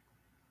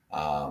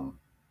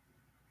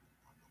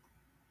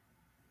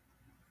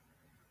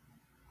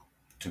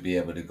to be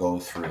able to go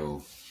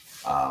through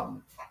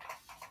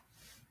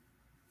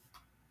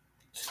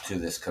to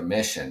this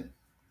commission,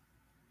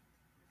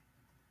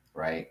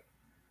 right?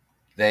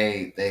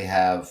 They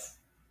have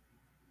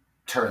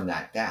turned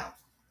that down.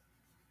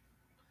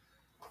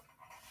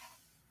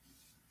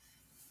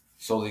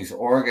 So these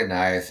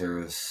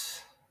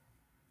organizers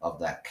of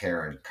that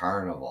Karen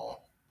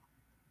Carnival,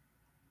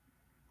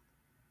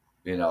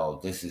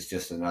 this is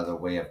just another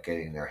way of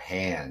getting their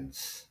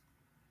hands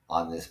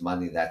on this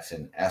money that's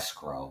in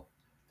escrow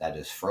that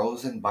is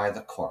frozen by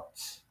the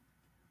courts.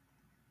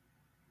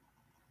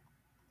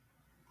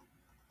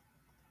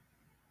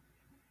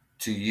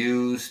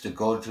 To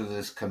go to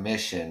this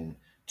commission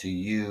to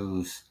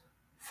use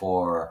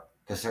for,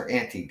 because they're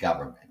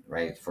anti-government,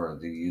 right? For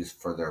the use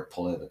for their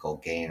political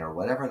gain or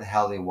whatever the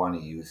hell they want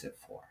to use it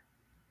for.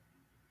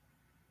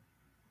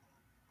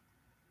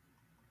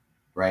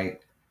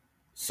 Right?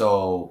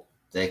 So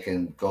they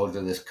can go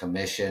to this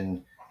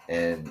commission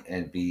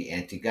and be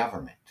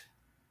anti-government,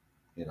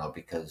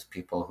 because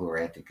people who are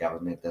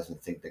anti-government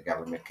doesn't think the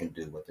government can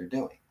do what they're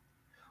doing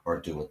or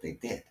do what they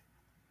did.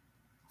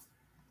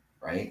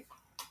 Right?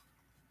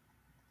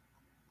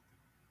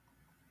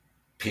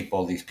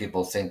 These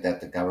people think that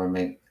the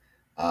government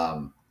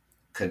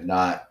could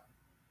not,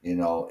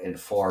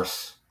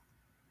 enforce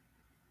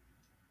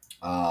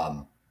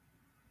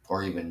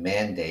or even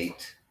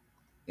mandate,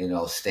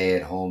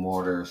 stay-at-home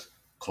orders,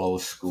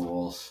 close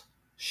schools,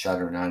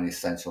 shutter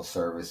non-essential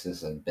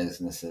services and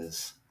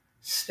businesses,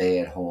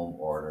 stay-at-home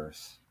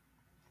orders,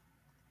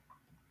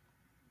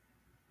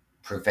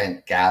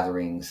 prevent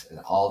gatherings, and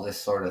all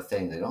this sort of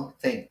thing. They don't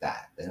think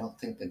that. They don't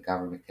think the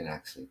government can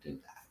actually do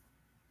that.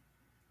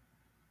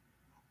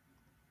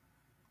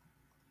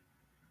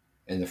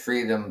 In the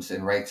freedoms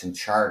and rights and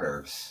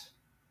charters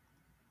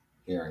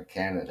here in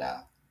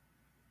Canada,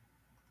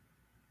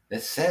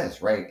 it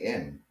says right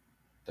in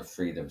the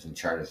freedoms and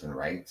charters and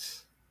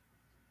rights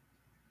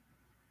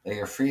that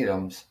your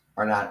freedoms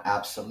are not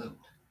absolute.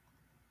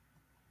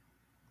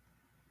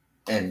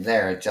 And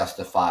there it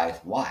justifies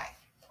why.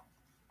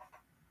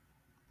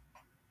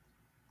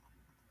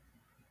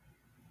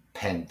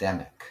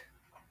 Pandemic.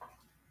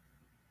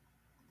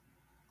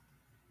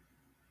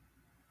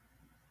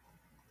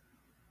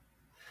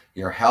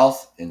 Your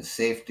health and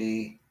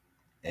safety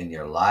and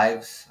your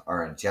lives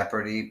are in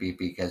jeopardy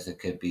because it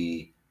could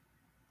be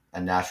a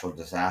natural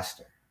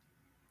disaster.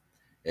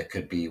 It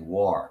could be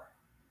war.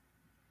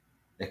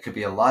 It could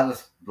be a lot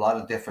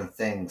of different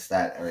things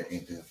that are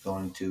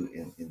going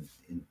to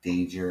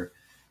endanger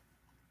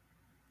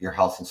your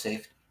health and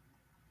safety.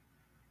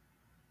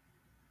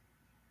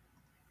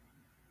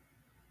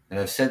 And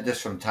I've said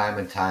this from time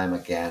and time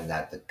again,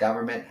 that the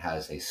government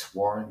has a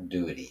sworn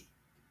duty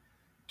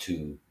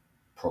to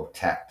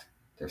protect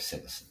their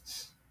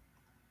citizens.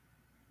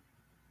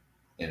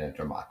 in a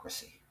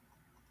democracy.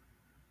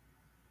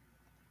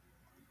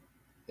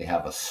 They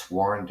have a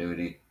sworn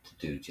duty to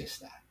do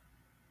just that.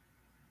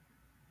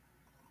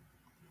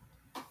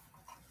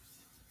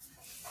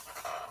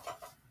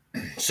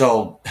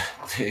 So,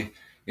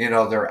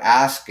 they're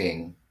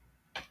asking,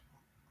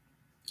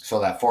 so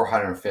that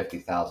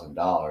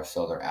 $450,000.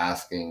 So they're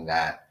asking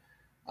that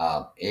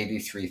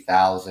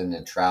 $83,000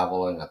 in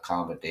travel and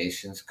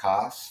accommodations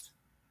cost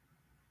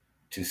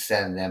to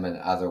send them and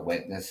other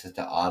witnesses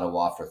to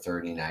Ottawa for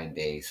 39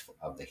 days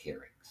of the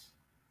hearings.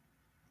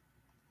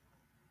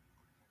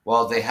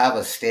 Well, they have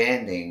a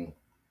standing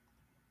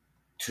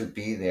to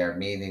be there,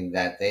 meaning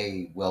that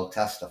they will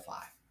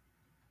testify.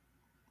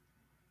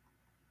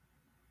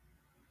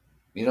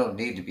 You don't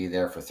need to be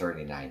there for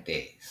 39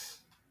 days.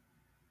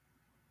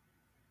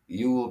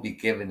 You will be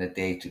given a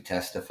day to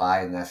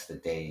testify, and that's the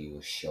day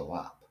you show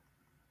up.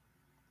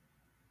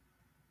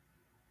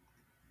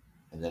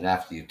 And then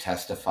after you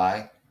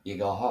testify, you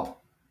go home.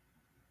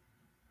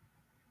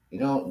 You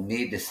don't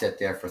need to sit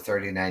there for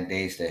 39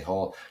 days to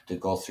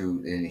go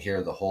through and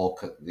hear the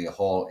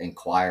whole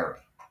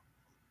inquiry.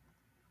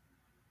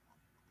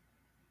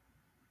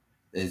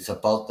 It's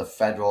about the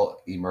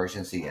Federal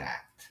Emergency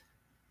Act.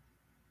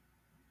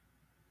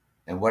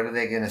 And what are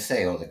they going to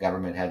say? Oh, the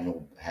government had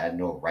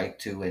no right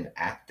to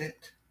enact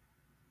it?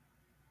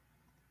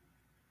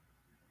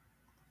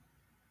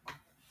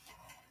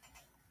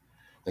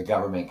 The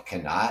government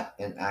cannot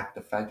enact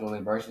the Federal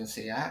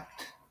Emergency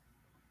Act?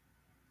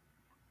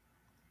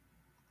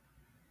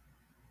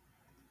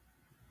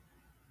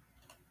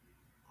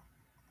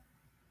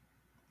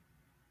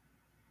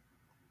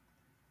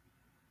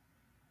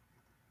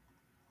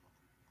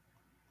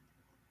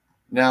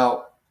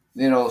 Now,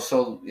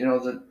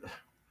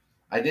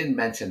 I didn't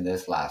mention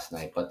this last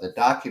night, but the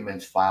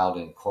documents filed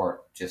in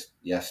court just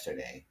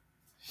yesterday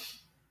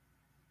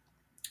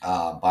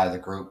by the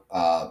group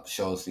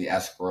shows the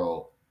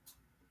escrow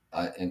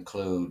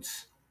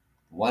includes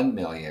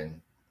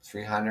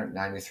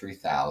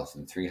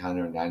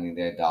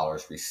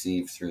 $1,393,399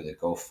 received through the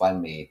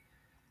GoFundMe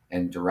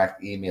and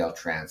direct email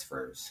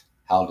transfers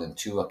held in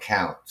two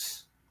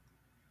accounts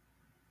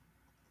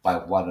by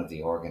one of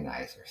the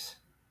organizers.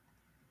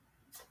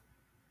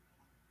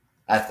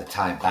 At the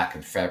time, back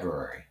in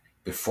February,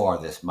 before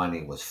this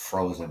money was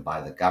frozen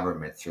by the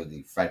government through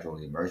the Federal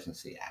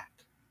Emergency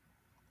Act.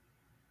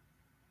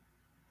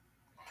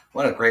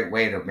 What a great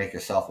way to make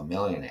yourself a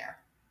millionaire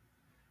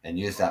and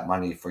use that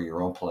money for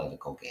your own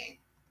political gain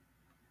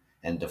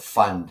and to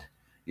fund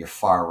your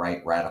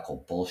far-right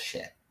radical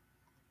bullshit.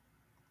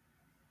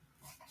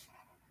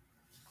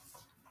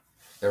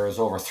 There was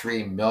over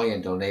 $3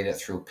 million donated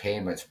through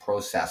payments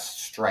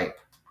processed Stripe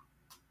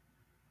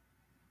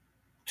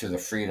to the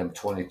Freedom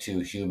 22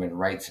 Human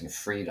Rights and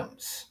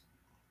Freedoms.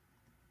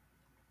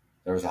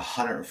 There was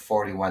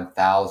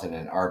 $141,000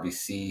 in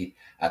RBC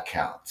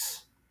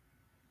accounts,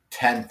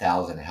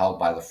 $10,000 held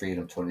by the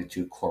Freedom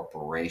 22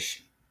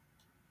 Corporation.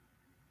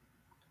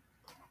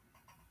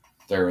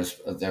 So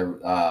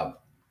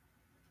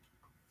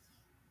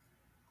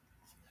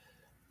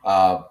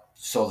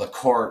the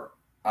court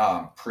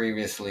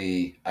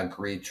previously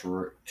agreed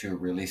to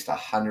release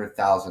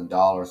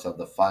 $100,000 of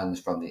the funds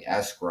from the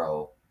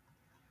escrow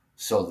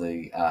so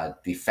the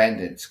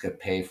defendants could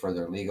pay for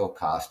their legal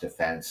cost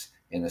defense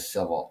in a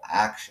civil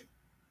action.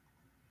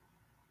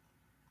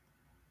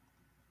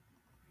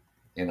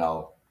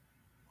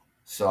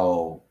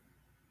 So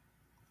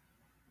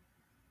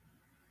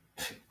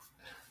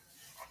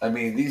I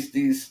mean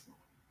these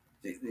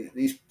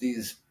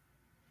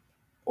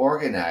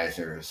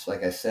organizers,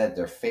 like I said,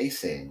 they're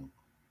facing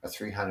a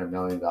 $300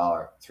 million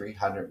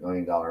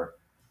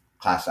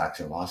class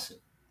action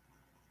lawsuit.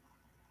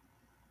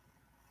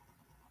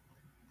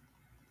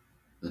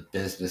 The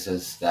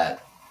businesses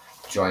that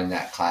joined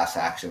that class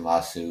action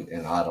lawsuit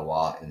in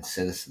Ottawa and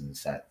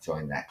citizens that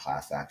joined that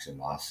class action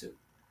lawsuit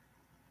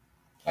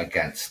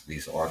against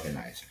these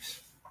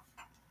organizers.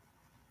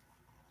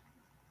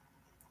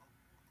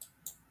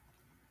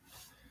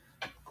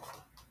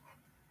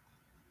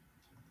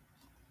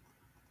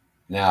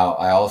 Now,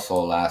 I also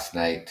last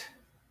night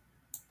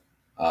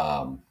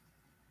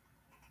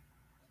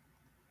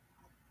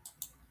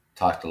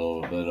talked a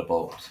little bit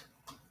about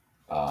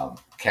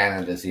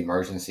Canada's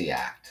Emergency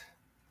Act.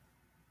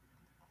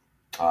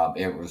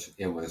 It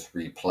was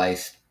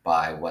replaced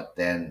by what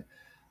then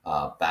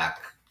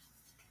back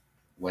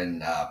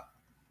when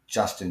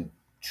Justin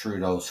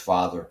Trudeau's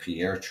father,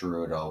 Pierre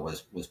Trudeau,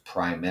 was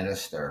Prime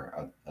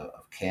Minister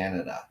of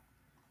Canada.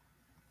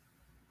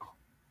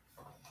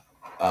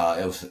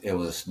 It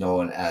was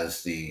known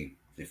as the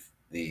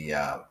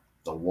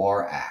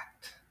War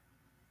Act,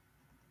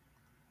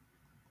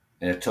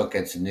 and it took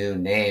its new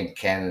name,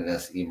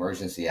 Canada's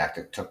Emergency Act.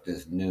 It took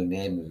this new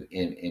name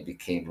and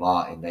became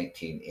law in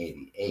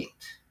 1988.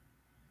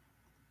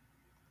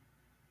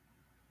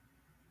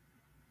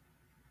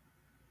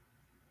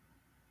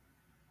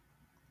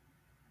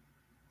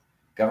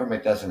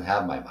 Government doesn't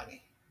have my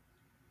money.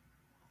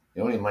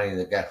 The only money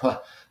they get,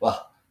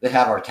 well, they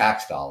have our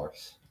tax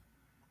dollars.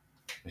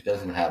 It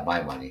doesn't have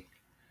my money.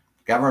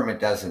 Government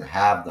doesn't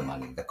have the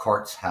money. The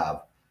courts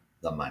have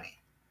the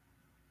money.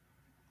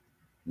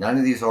 None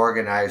of these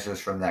organizers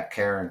from that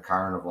Karen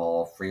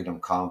Carnival, Freedom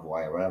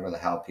Convoy, or whatever the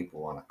hell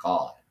people want to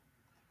call it,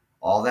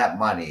 all that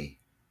money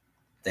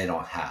they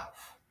don't have.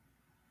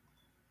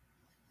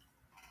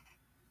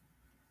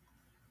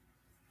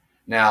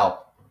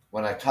 Now,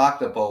 when I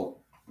talked about,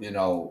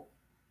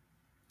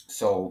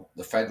 so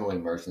the Federal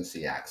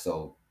Emergency Act,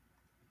 so,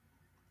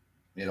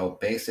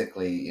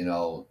 basically,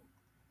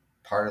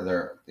 part of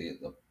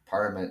the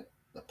parliament,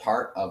 the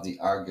part of the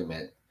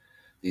argument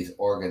these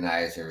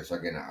organizers are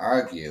going to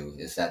argue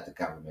is that the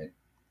government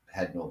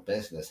had no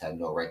business, had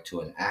no right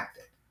to enact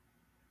it.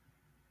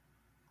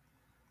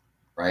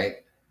 Right?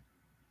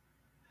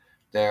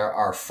 There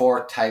are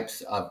 4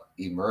 types of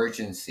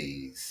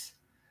emergencies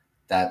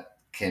that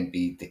can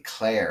be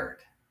declared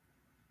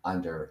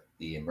under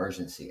the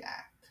Emergency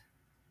Act: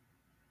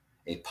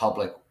 a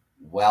public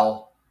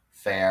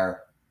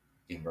welfare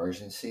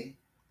emergency,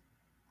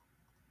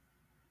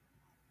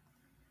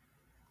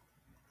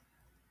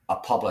 a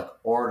public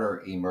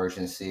order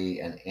emergency,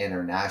 an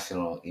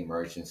international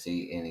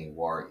emergency, and a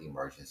war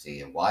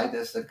emergency. And why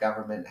does the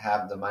government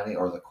have the money,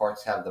 or the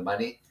courts have the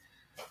money?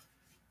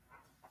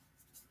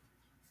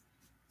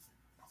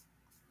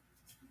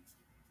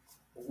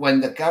 When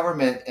the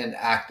government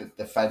enacted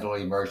the Federal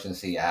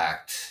Emergency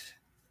Act,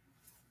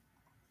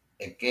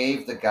 it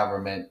gave the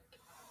government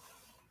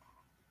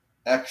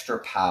extra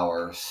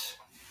powers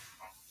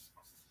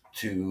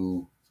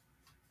to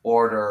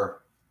order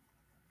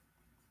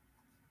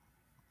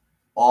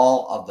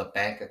all of the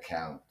bank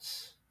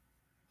accounts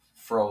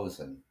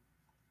frozen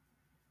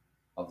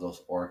of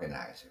those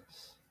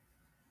organizers.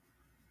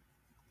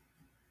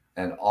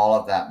 And all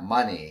of that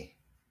money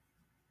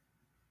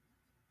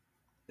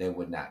they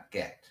would not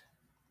get.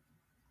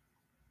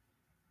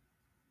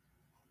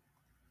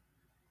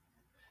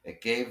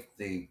 It gave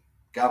the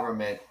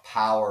government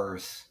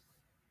powers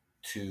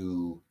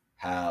to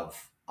have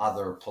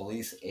other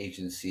police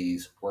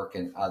agencies work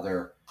in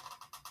other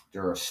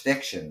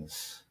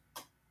jurisdictions,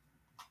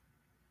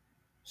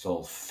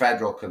 so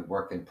federal could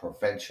work in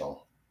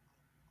provincial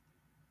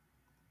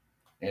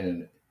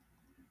and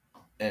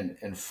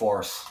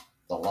enforce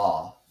the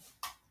law.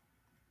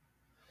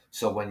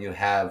 So when you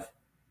have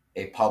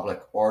a public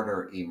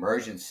order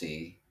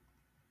emergency,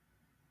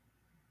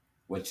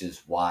 which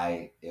is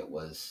why it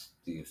was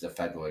the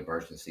Federal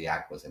Emergency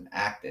Act was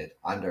enacted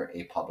under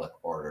a public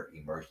order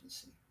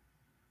emergency.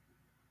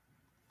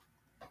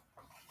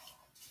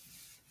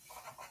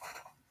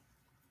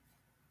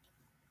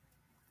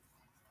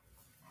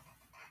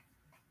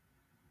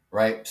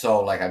 Right?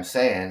 So like I'm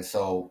saying,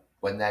 so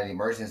when that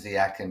Emergency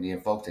Act can be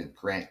invoked to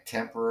grant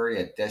temporary,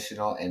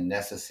 additional, and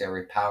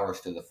necessary powers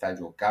to the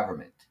federal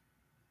government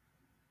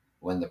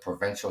when the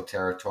provincial,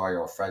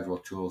 territorial, or federal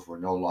tools were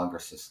no longer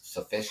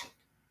sufficient.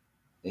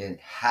 They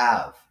didn't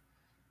have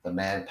the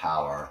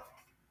manpower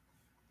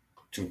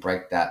to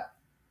break that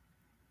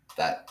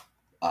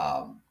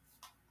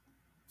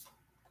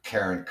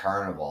Karen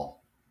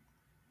Carnival,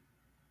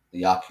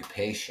 the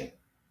occupation.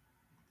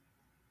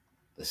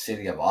 The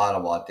city of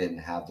Ottawa didn't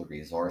have the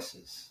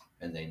resources,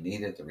 and they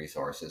needed the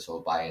resources.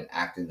 So by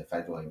enacting the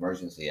Federal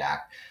Emergency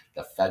Act,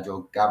 the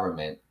federal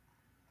government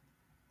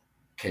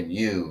can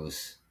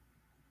use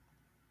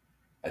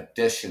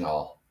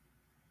additional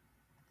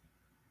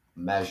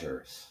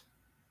measures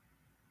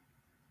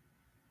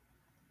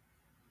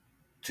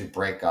to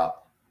break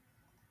up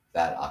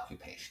that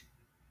occupation.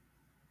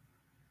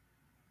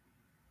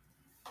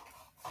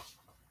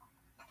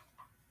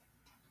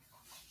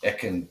 It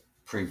can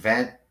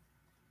prevent,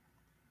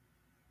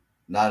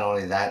 not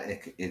only that,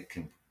 it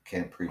can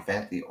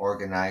prevent the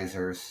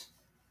organizers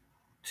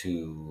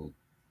to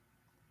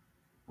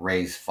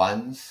raise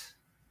funds.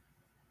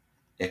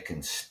 It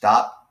can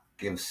stop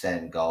Give,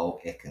 Send, Go.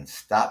 It can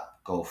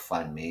stop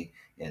GoFundMe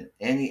and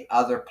any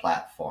other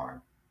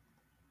platform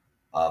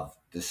of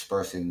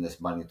dispersing this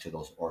money to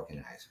those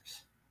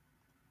organizers.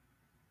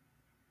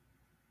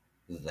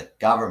 The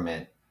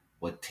government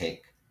would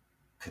take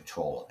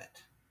control of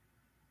it.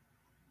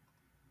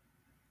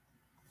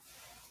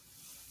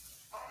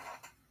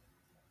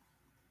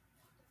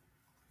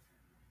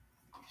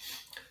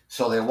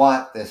 So they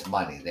want this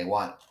money. They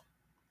want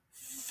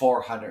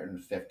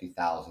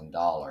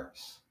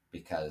 $450,000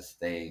 because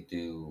they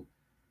do,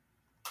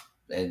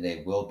 and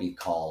they will be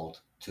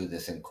called to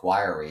this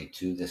inquiry,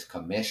 to this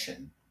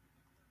commission,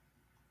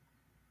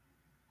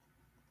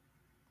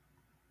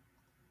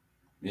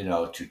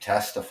 to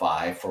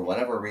testify for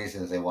whatever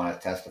reasons they want to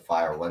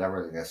testify or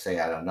whatever they're going to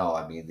say. I don't know.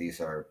 I mean, these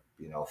are,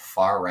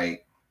 far right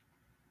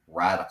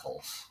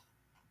radicals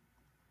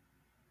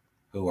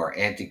who are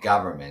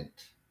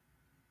anti-government.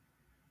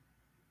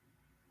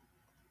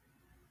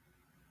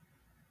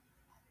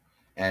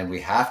 And we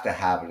have to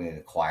have an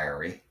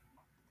inquiry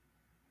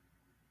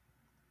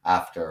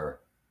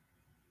after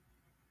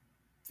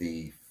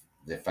the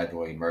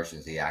Federal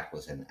Emergency Act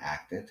was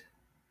enacted.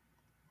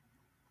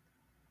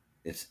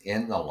 It's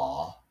in the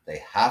law.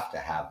 They have to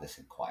have this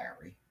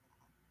inquiry.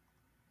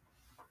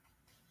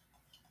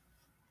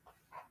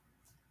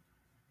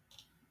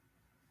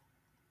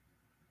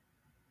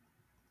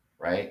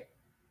 right?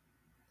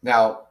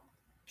 Now,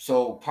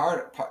 so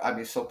part of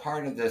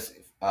this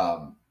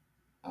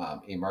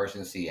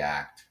emergency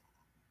act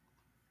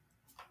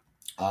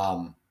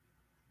um,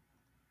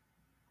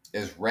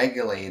 is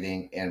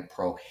regulating and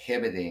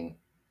prohibiting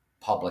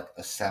public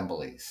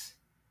assemblies,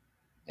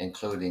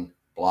 including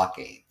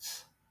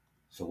blockades.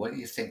 So, what do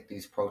you think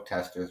these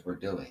protesters were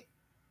doing?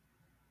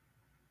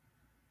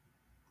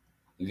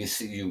 You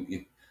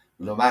see,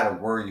 no matter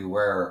where you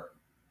were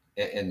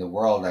in the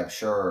world, I'm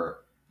sure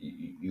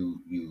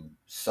you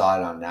saw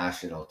it on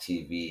national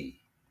TV.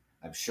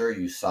 I'm sure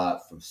you saw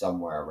it from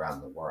somewhere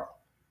around the world.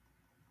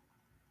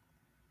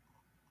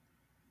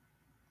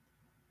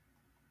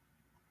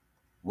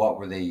 What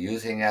were they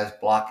using as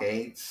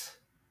blockades?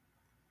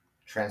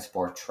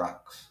 Transport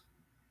trucks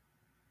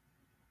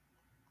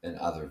and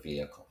other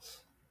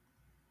vehicles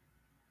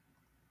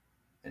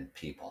and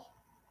people.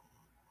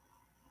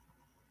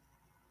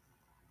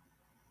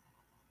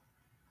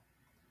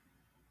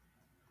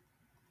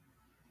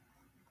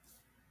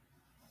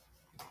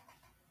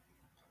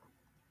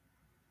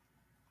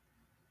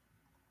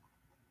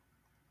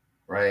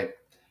 Right?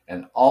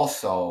 And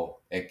also,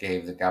 it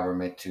gave the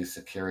government to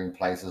securing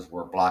places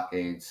where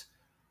blockades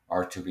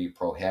are to be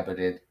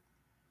prohibited,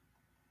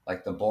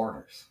 like the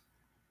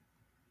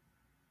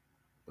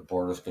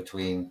borders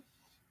between,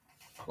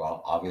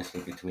 well,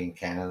 obviously between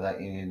Canada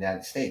and the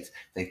United States.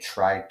 They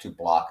tried to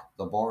block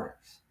the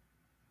borders.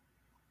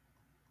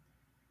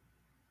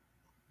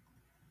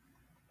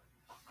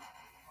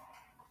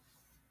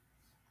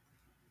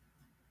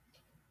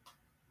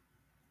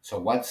 So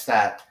once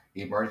that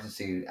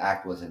emergency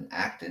act was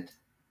enacted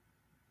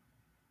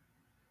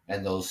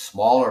and those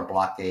smaller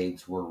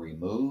blockades were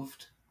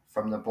removed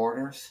from the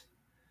borders,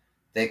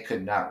 they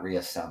could not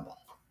reassemble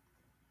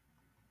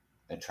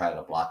and try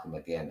to block them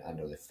again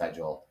under the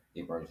Federal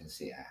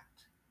Emergency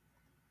Act.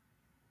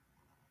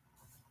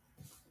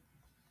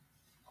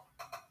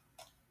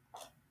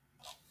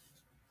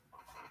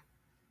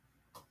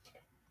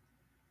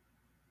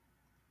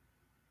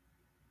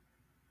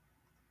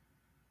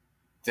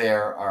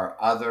 There are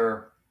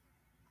other,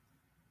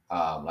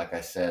 like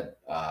I said,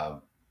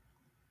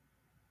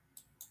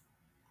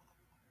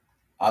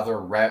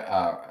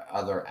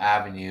 other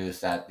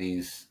avenues that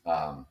these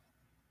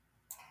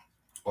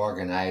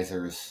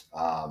organizers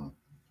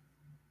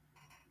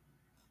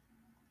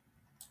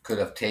could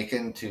have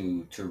taken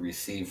to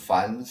receive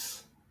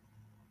funds,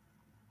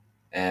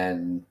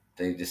 and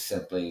they just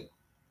simply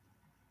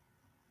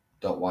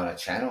don't want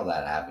to channel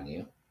that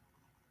avenue,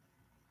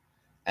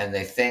 and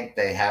they think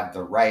they have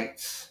the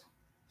rights.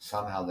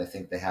 Somehow they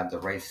think they have the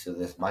rights to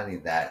this money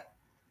that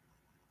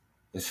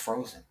is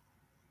frozen.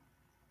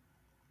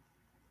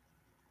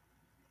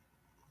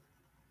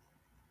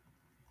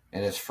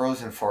 And it's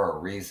frozen for a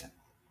reason.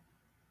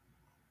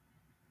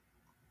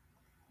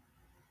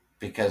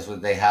 Because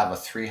would they have a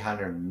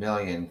 $300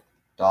 million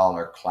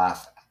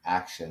class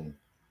action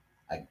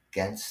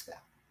against them?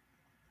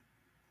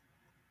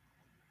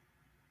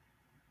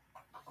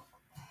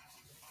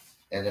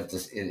 And if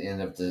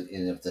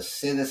the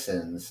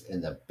citizens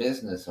and the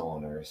business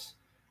owners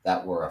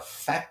that were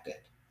affected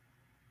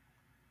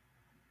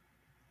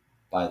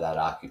by that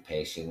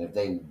occupation, if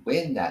they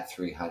win that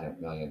 $300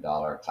 million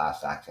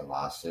class action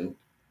lawsuit,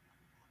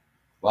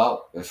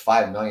 well, there's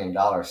 $5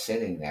 million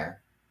sitting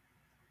there.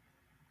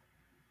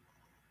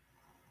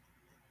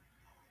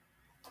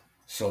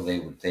 So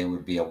they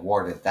would be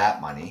awarded that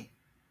money.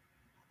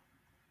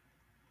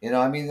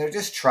 I mean, they're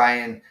just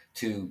trying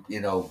to,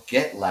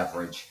 get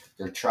leverage.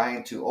 They're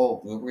trying to,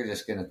 oh, we're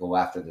just going to go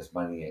after this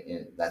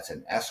money that's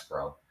in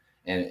escrow,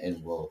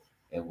 and we'll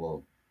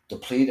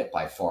deplete it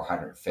by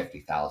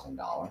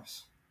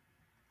 $450,000.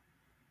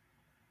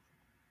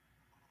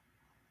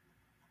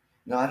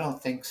 No, I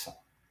don't think so.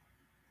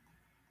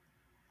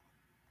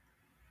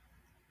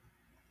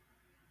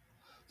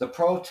 The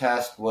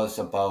protest was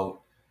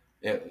about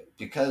it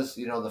because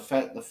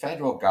the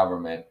federal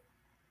government.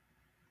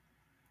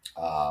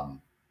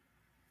 Um,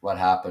 what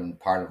happened?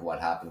 Part of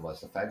what happened was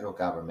the federal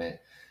government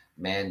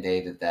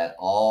mandated that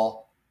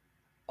all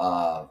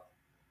uh,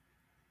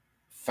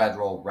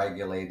 federal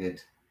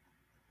regulated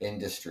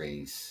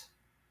industries,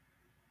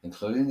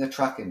 including the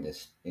truck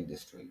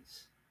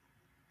industries,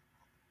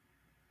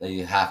 that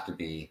you have to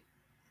be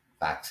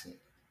vaccinated.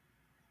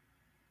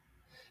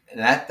 And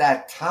at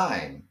that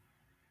time,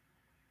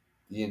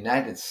 the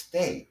United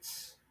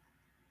States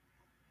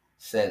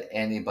said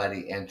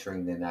anybody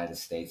entering the United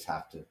States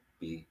have to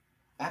be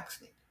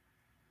vaccinated.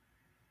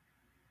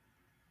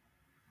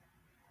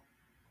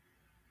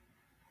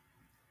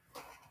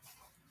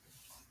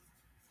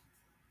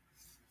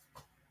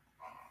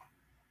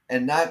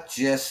 And not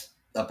just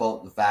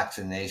about the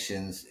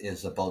vaccinations,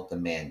 is about the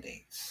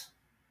mandates.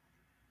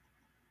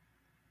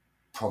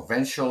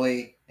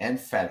 Provincially and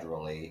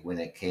federally, when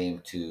it came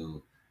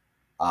to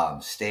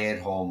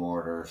stay-at-home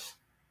orders,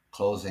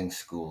 closing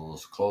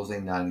schools,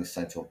 closing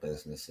non-essential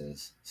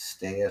businesses,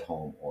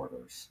 stay-at-home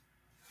orders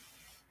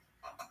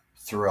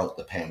throughout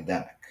the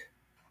pandemic,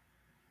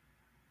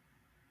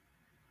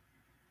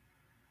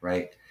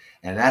 right?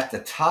 And at the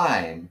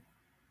time,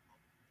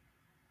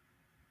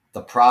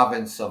 The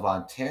province of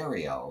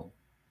Ontario,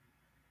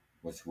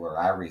 which where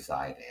I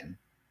reside in,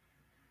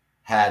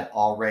 had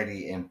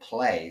already in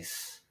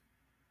place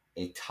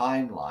a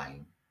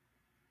timeline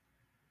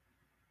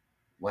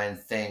when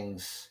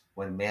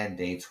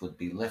mandates would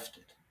be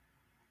lifted.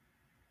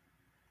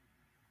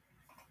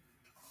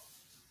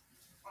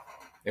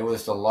 It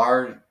was the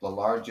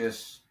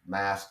largest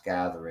mass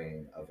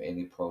gathering of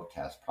any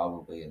protest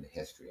probably in the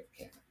history of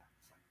Canada.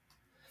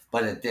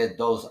 But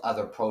those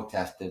other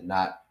protests did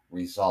not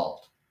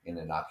result in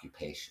an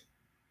occupation.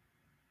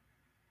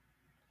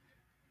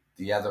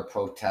 The other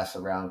protests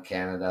around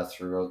Canada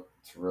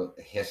throughout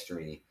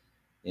history,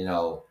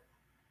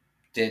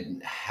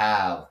 didn't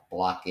have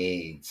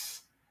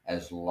blockades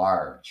as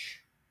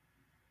large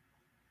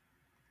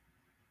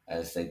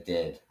as they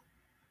did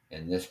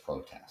in this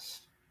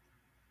protest.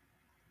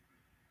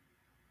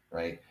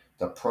 Right?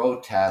 The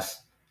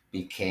protest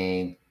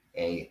became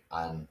a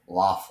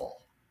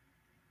unlawful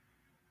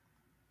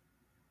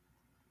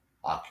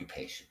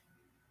occupation.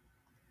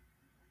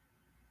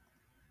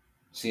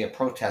 See, a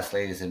protest,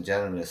 ladies and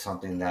gentlemen, is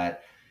something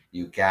that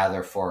you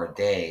gather for a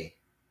day.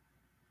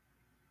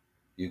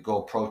 You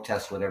go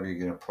protest whatever you're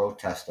going to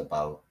protest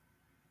about,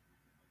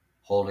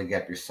 holding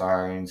up your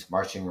signs,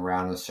 marching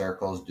around in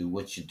circles, do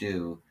what you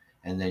do,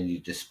 and then you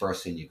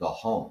disperse and you go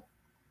home.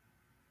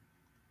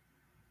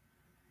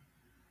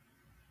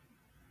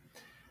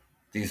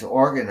 These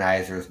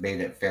organizers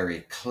made it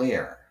very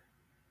clear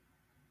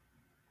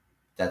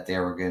that they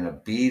were going to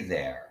be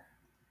there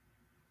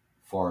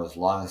for as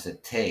long as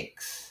it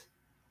takes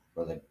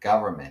for the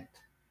government,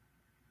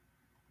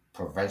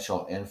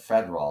 provincial and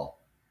federal,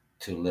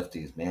 to lift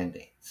these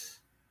mandates.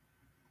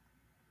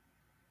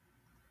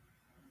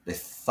 They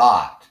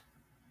thought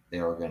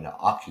they were going to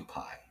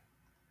occupy.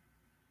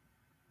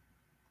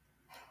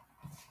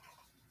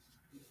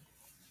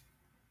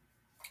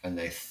 And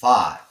they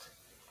thought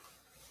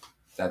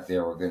that they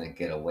were going to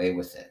get away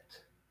with it.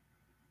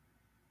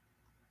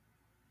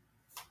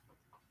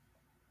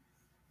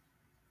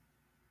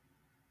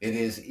 It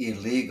is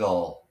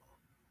illegal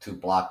to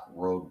block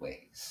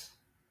roadways.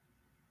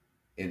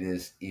 It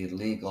is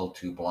illegal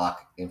to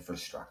block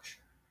infrastructure.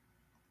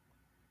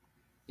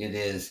 It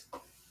is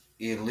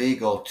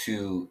illegal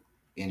to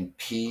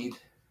impede,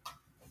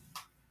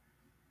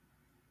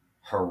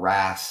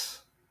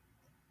 harass,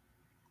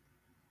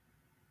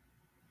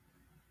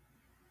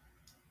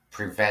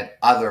 prevent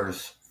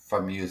others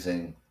from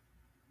using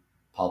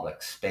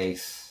public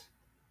space,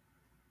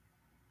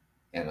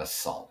 and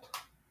assault.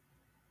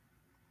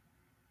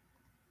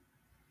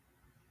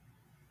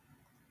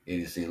 It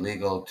is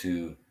illegal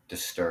to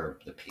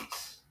disturb the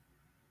peace.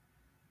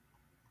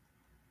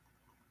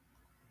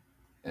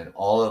 And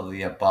all of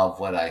the above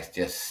what I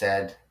just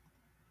said,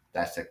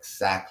 that's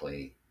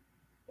exactly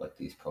what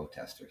these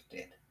protesters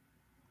did.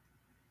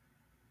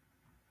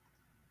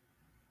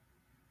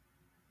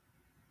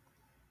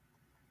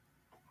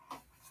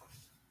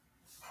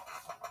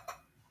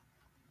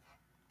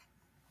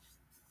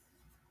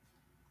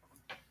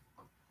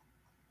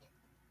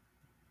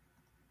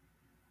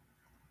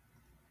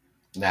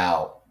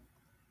 Now,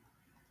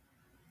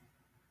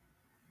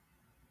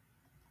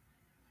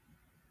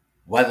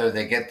 whether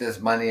they get this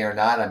money or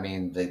not, I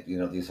mean,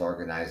 these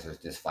organizers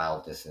just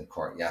filed this in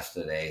court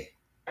yesterday.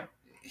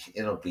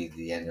 It'll be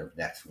the end of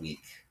next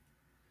week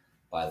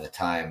by the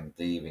time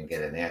they even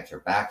get an answer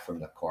back from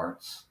the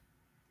courts.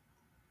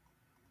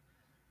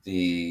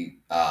 The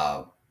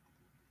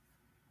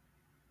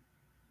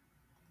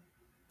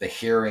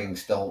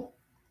hearings don't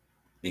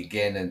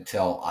begin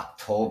until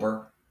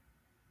October.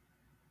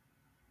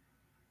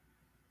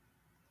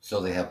 So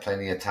they have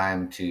plenty of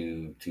time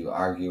to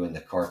argue in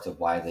the courts of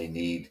why they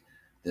need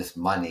this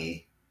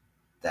money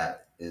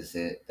that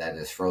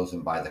is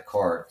frozen by the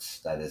courts,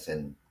 that is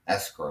in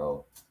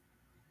escrow,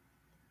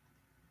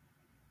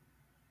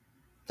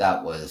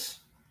 that was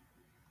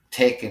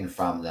taken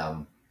from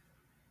them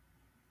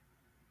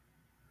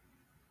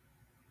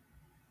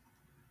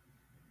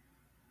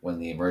when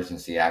the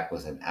Emergency Act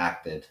was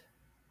enacted,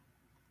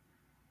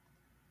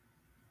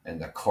 and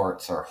the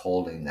courts are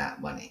holding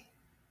that money.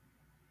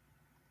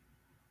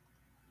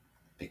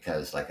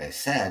 Because, like I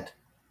said,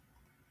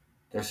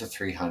 there's a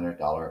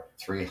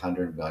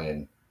 $300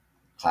 million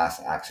class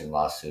action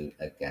lawsuit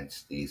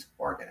against these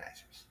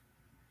organizers.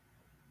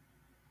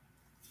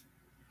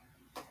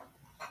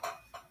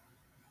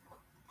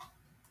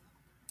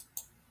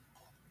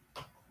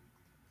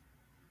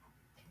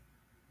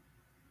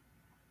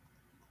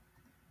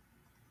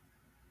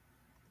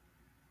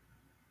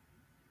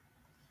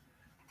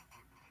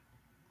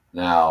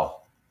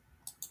 Now,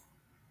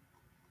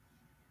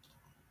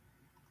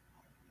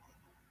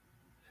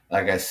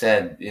 like I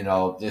said,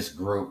 this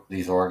group,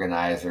 these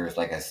organizers,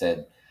 like I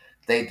said,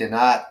 they did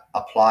not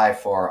apply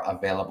for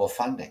available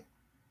funding,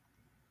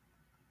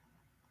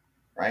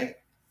 right?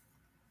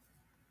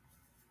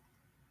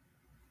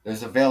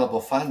 There's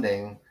available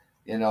funding.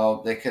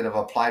 They could have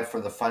applied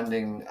for the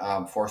funding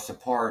for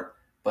support,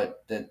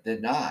 but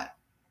did not.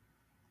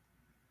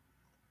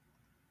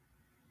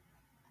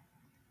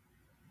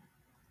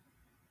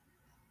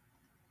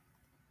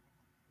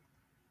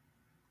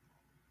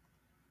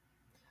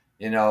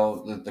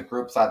 the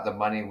group thought the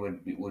money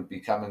would be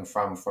coming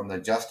from the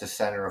Justice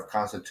Center of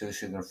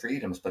Constitution and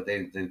Freedoms, but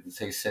they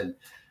said,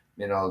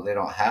 they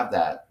don't have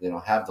that. They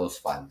don't have those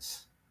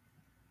funds,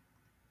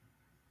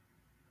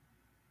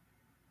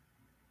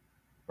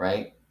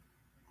 right?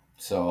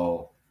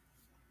 So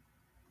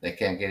they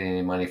can't get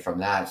any money from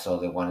that, so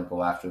they want to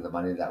go after the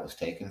money that was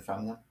taken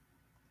from them.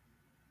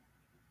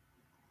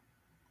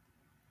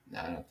 No,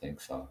 I don't think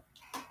so.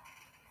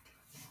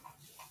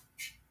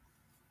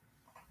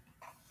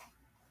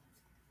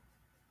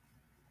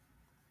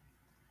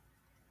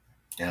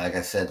 And like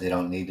I said, they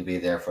don't need to be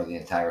there for the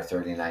entire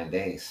 39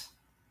 days,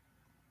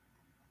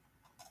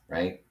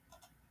 right?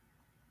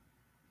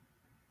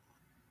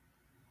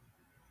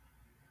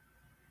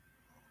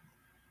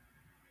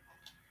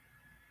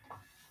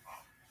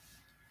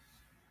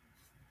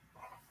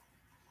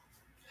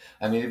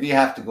 I mean, if you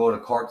have to go to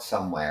court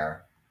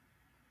somewhere,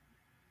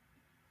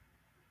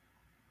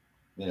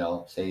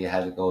 say you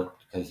had to go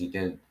because you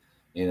did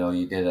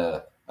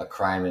a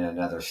crime in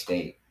another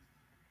state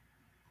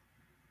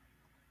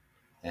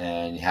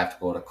and you have to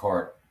go to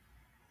court,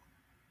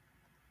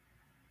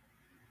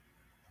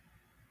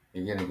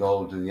 you're going to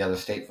go to the other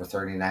state for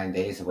 39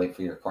 days and wait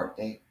for your court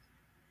date?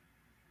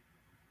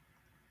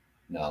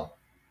 No.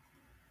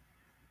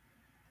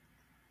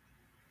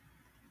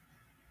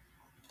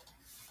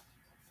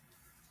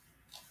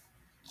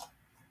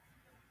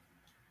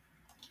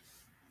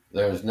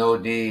 There's no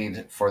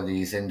need for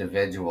these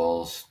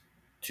individuals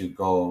to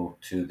go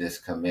to this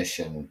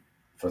commission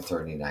for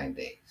 39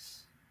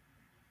 days.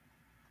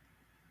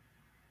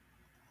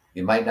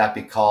 You might not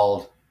be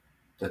called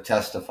to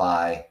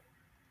testify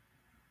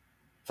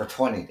for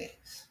 20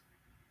 days,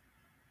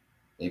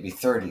 maybe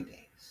 30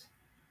 days.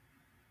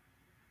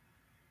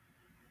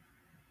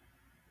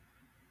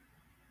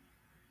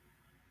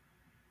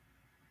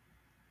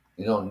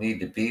 You don't need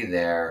to be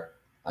there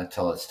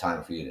until it's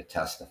time for you to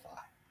testify.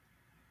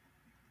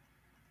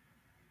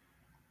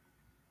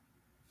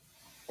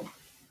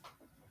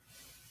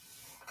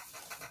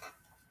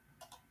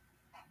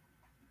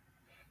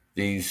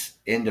 These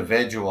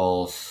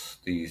individuals,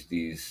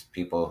 these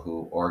people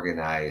who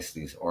organize,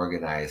 these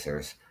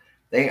organizers,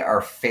 they are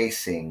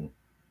facing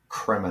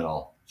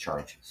criminal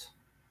charges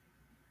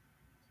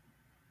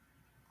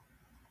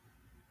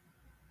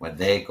when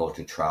they go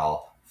to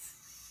trial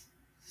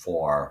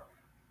for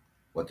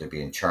what they're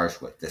being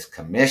charged with. This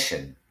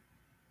commission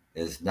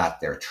is not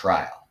their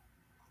trial.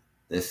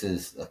 This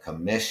is a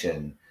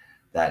commission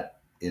that,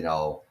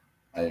 an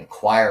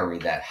inquiry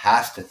that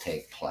has to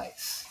take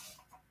place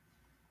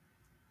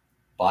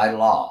by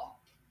law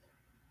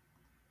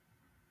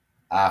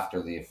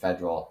after the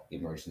Federal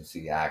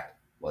Emergency Act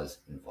was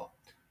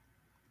invoked.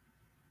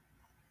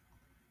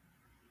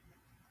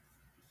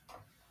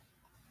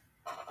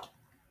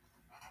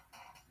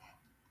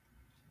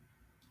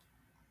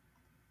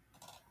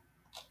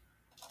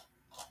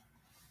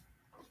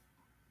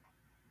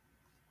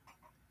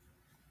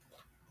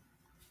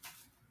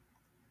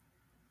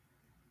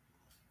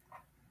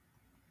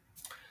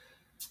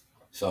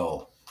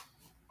 So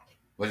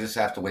we'll just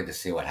have to wait to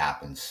see what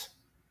happens.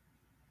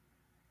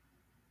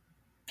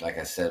 Like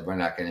I said, we're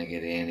not going to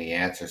get any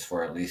answers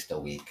for at least a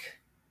week.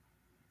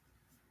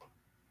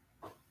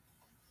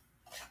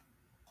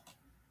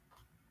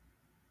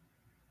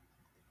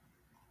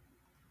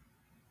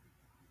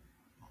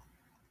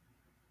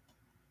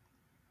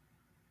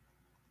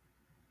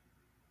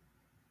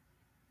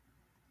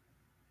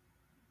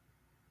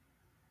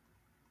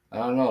 I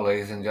don't know,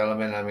 ladies and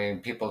gentlemen. I mean,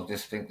 people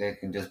just think they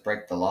can just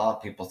break the law.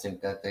 People think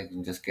that they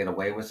can just get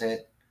away with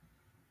it.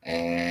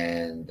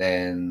 And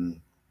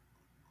then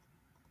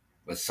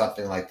when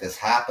something like this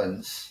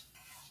happens,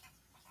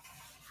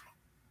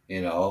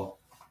 you know,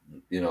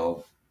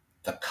 the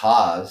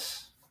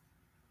cause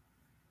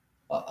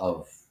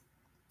of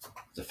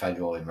the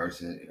Federal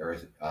Emergency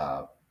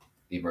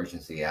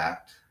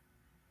Act,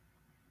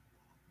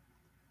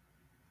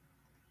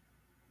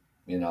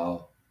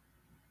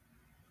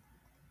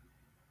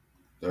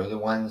 they're the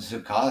ones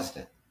who caused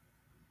it.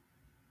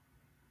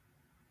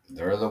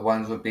 They're the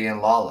ones with being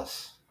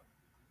lawless.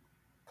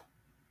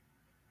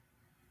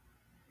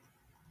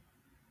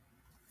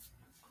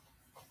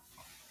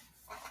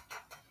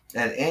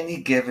 At any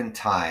given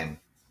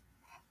time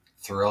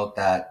throughout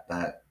that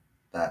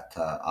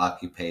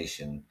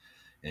occupation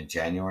in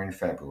January and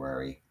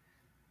February,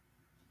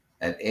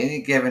 at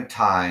any given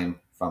time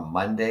from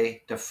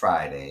Monday to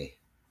Friday,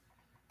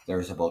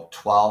 there's about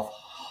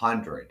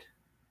 1,200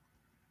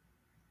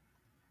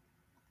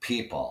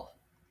 people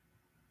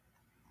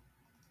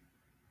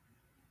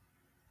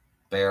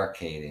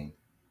barricading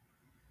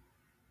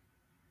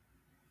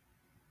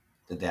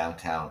the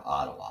downtown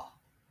Ottawa.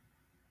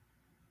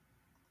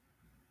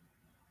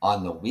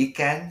 On the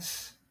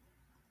weekends,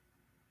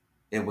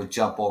 it would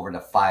jump over to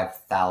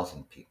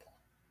 5,000 people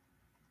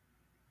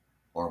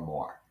or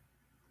more.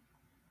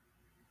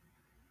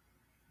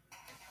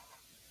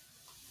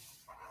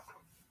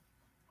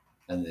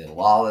 And the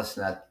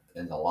lawlessness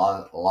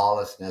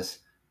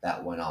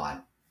that went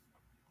on.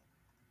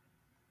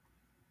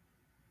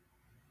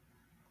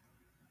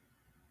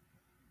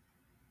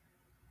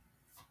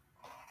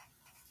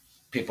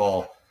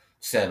 people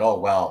said, "Oh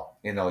well,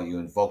 you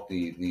invoke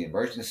the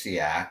Emergency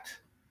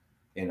Act,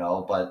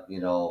 but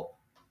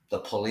the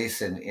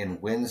police in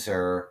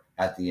Windsor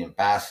at the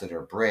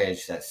Ambassador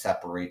Bridge that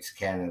separates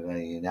Canada and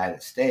the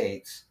United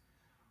States,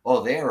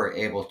 oh, they were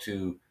able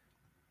to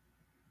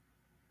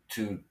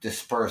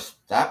disperse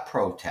that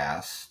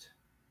protest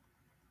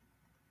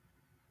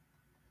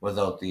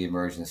without the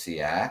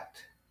Emergency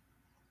Act.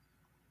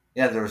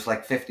 Yeah, there was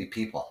like 50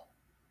 people,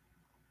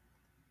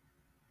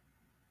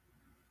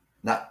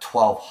 not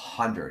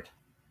 1,200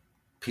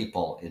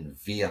 people in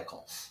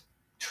vehicles,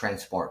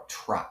 transport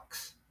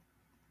trucks.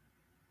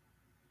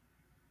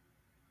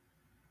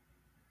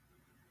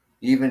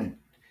 Even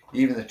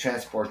the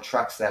transport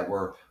trucks that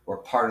were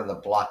part of the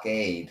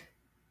blockade,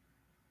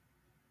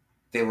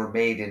 they were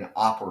made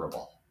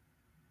inoperable.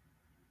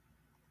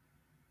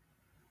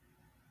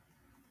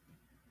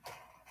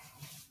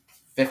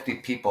 "50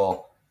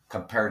 people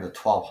compared to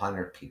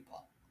 1,200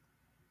 people.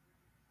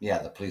 Yeah,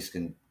 the police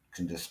can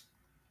just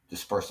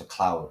disperse a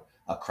crowd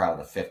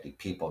of 50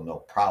 people, no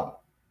problem.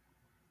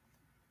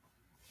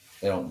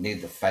 They don't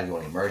need the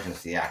Federal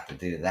Emergency Act to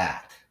do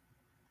that."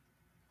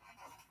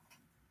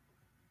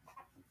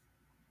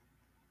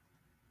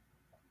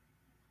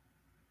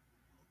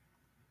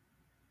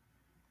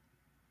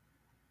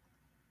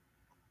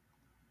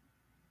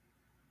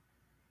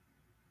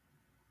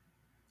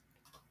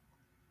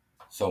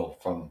 So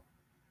from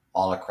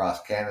all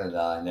across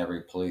Canada and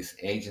every police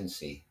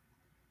agency,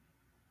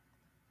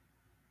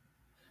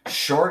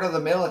 short of the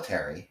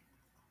military,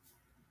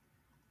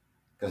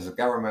 because the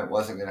government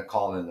wasn't going to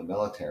call in the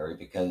military,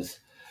 because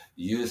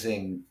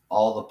using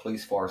all the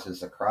police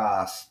forces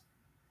across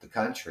the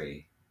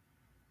country,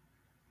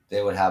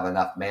 they would have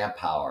enough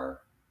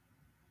manpower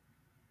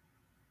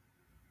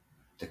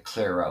to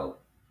clear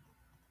out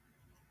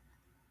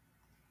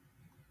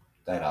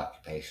that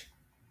occupation,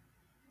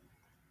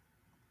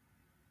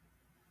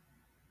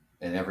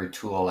 and every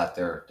tool at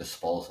their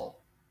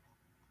disposal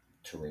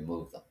to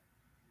remove them.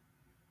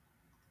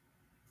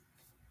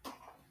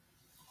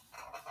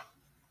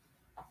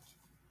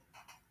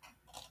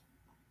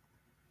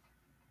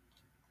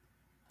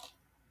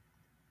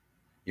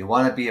 You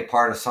want to be a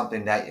part of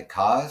something that you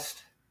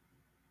caused?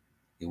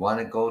 You want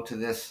to go to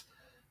this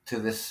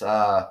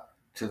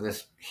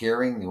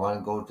hearing? You want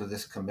to go to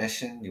this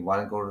commission? You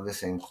want to go to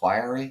this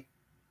inquiry?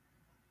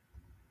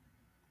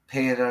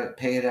 Pay it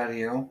out of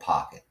your own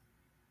pocket.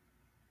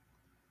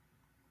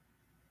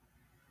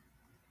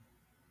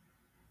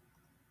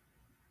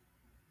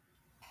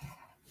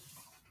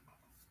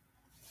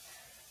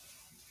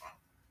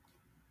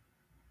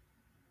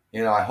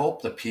 I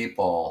hope the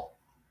people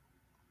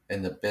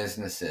in the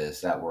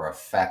businesses that were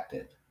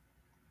affected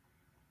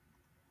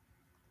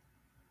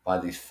by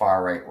these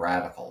far right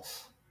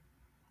radicals,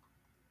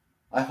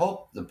 I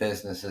hope the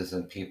businesses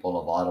and people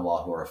of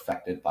Ottawa who are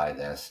affected by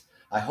this,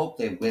 I hope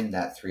they win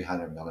that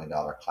 $300 million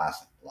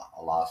class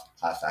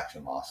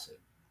action lawsuit.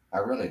 I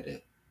really do.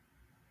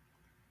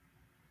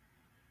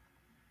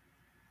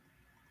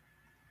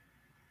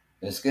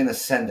 It's going to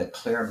send a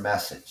clear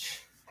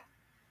message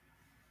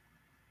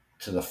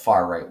to the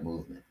far right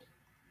movement.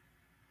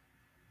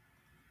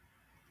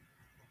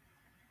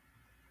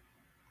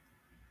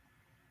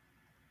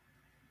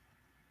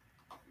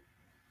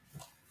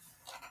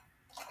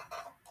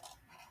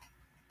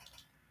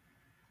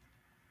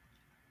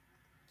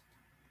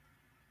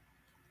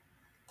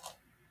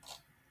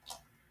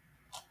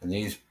 And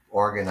these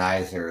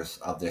organizers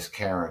of this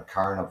Karen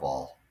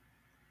Carnival,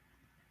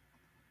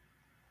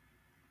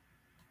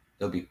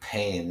 they'll be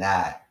paying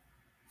that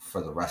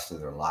for the rest of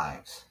their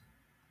lives.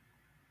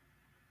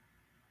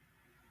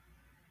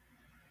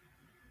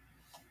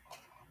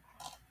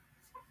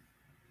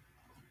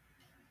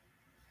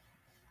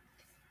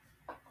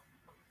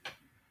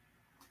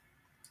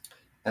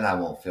 And I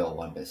won't feel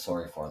one bit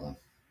sorry for them.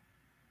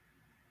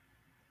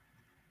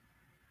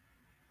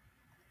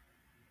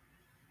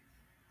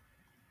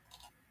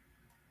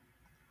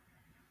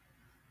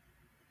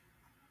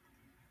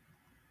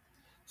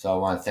 So I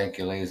want to thank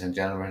you, ladies and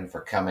gentlemen,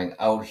 for coming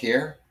out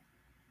here.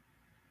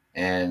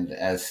 And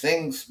as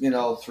things,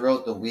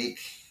 throughout the week,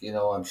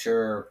 I'm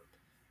sure,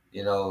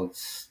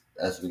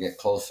 as we get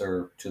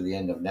closer to the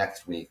end of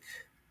next week,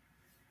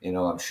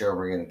 I'm sure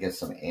we're going to get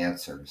some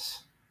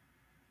answers,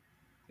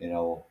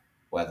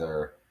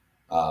 whether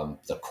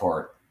the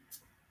court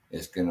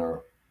is going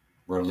to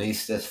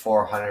release this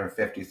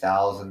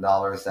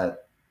 $450,000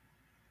 that,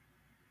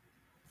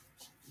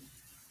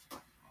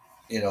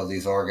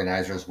 these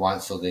organizers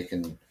want so they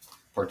can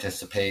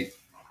participate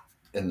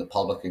in the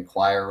public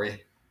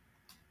inquiry,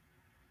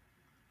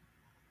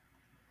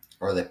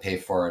 or they pay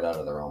for it out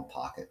of their own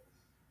pocket.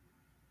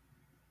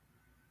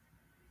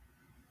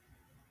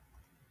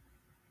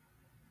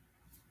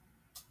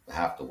 I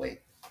have to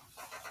wait.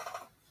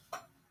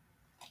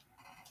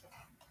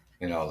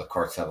 The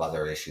courts have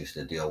other issues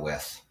to deal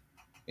with.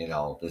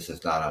 This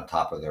is not on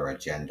top of their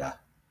agenda.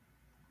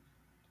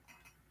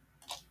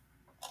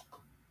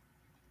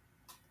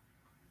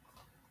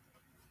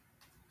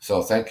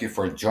 So thank you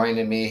for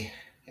joining me,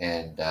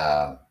 and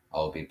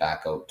I'll be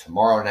back out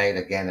tomorrow night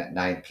again at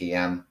 9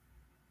 p.m.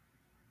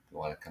 If you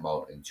want to come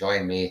out and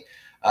join me.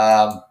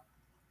 I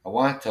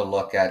want to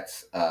look at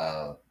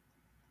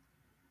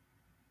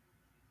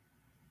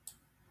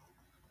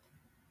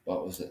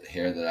what was it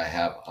here that I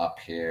have up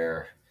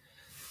here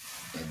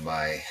in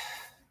my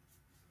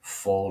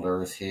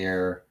folders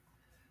here.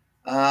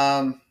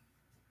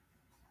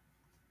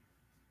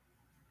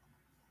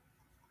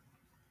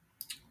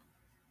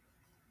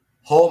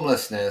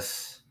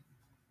 Homelessness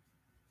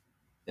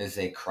is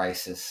a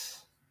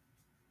crisis,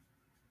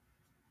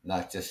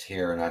 not just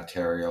here in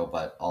Ontario,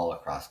 but all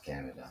across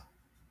Canada.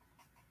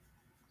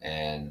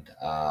 And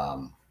I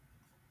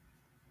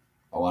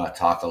want to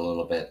talk a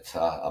little bit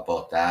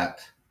about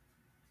that,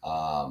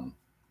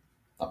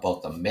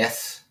 about the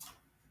myths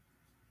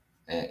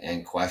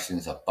and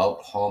questions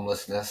about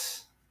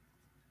homelessness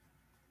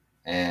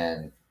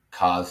and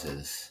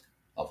causes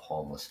of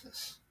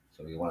homelessness.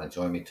 So if you want to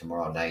join me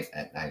tomorrow night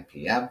at 9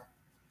 p.m.,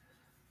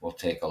 we'll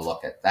take a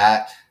look at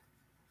that.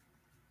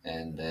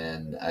 And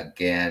then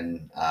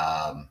again,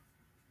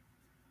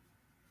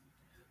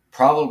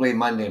 probably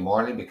Monday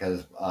morning,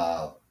 because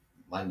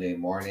Monday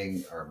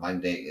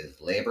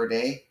is Labor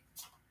Day.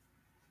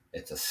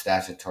 It's a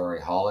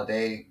statutory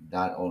holiday,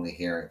 not only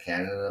here in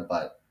Canada,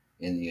 but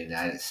in the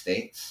United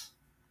States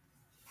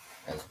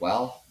as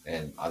well,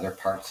 and other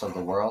parts of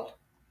the world,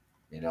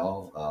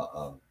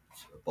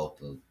 about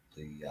the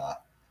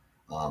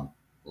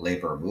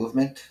labor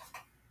movement.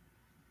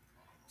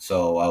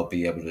 So I'll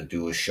be able to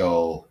do a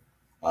show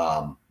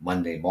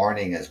Monday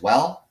morning as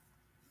well.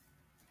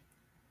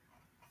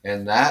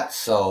 And that,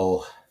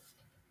 so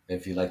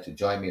if you'd like to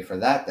join me for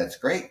that, that's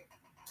great.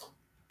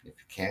 If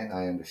you can,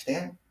 I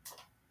understand.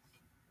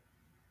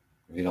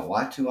 If you don't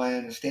want to, I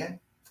understand.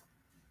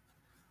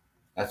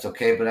 That's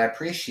okay, but I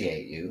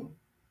appreciate you,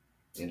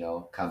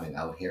 coming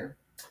out here.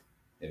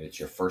 If it's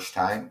your first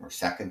time or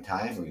second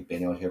time, or you've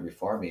been out here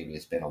before, maybe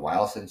it's been a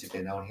while since you've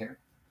been out here.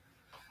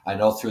 I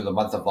know through the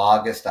month of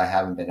August, I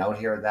haven't been out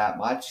here that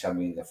much. I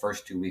mean, the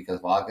first 2 weeks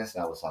of August,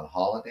 I was on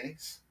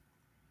holidays.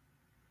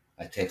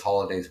 I take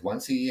holidays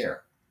once a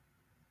year.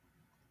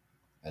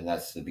 And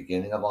that's the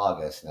beginning of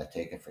August, and I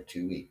take it for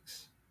 2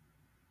 weeks.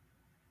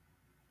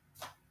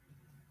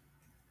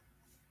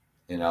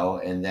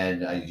 And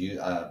then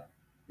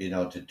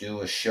to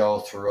do a show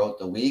throughout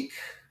the week,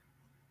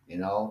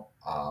 in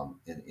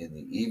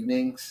the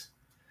evenings,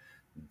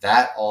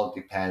 that all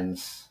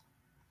depends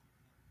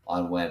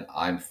on when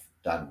I'm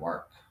done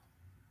work.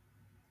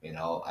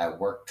 I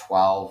work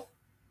 12,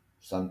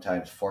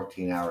 sometimes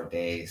 14-hour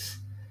days,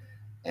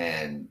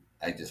 and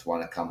I just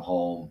want to come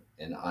home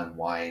and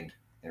unwind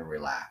and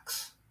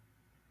relax.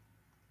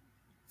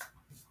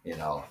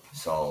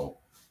 So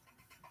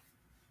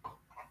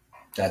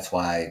that's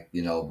why,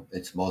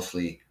 it's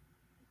mostly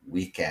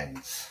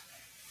weekends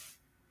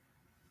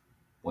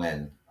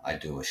when I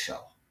do a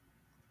show.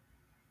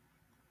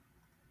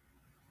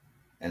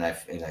 And I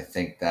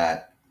think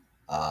that,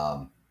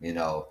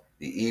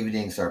 the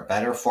evenings are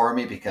better for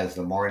me, because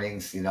the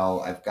mornings,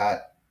 I've got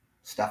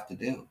stuff to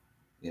do,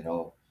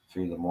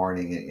 through the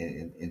morning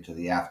and into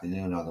the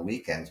afternoon on the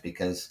weekends,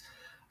 because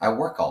I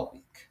work all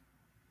week.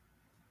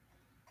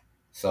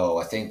 So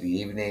I think the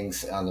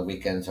evenings on the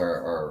weekends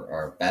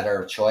are a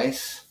better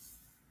choice.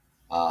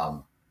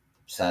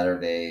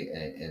 Saturday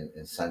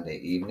and Sunday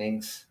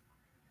evenings.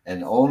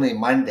 And only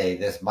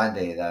this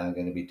Monday, that I'm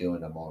going to be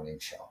doing a morning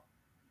show,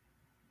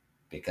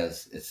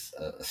 because it's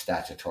a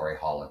statutory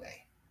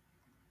holiday.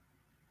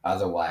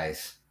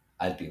 Otherwise,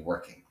 I'd be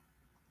working.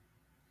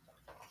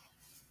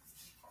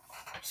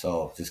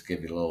 So just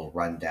give you a little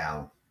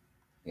rundown,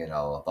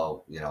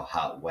 about,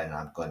 when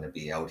I'm going to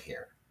be out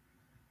here.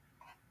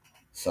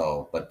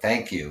 So, but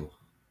thank you,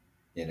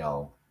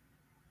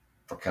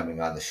 for coming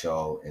on the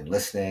show and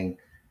listening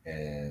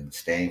and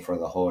staying for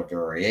the whole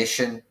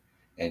duration.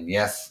 And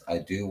yes, I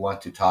do want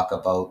to talk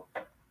about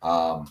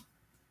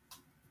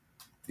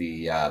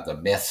the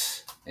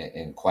myths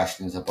and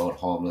questions about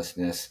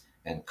homelessness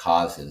and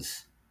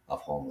causes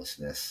of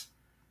homelessness.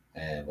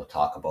 And we'll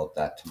talk about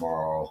that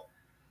tomorrow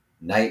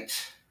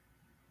night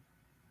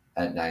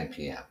at 9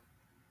 p.m.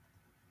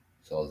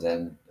 So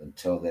then,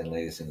 until then,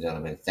 ladies and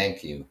gentlemen,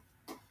 thank you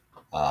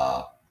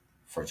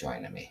for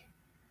joining me.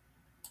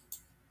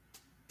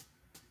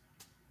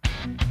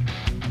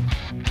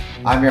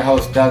 I'm your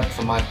host, Doug,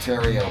 from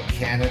Ontario,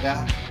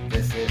 Canada.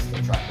 This is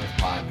the Truckers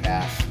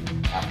Podcast,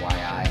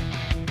 FYI.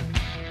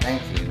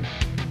 Thank you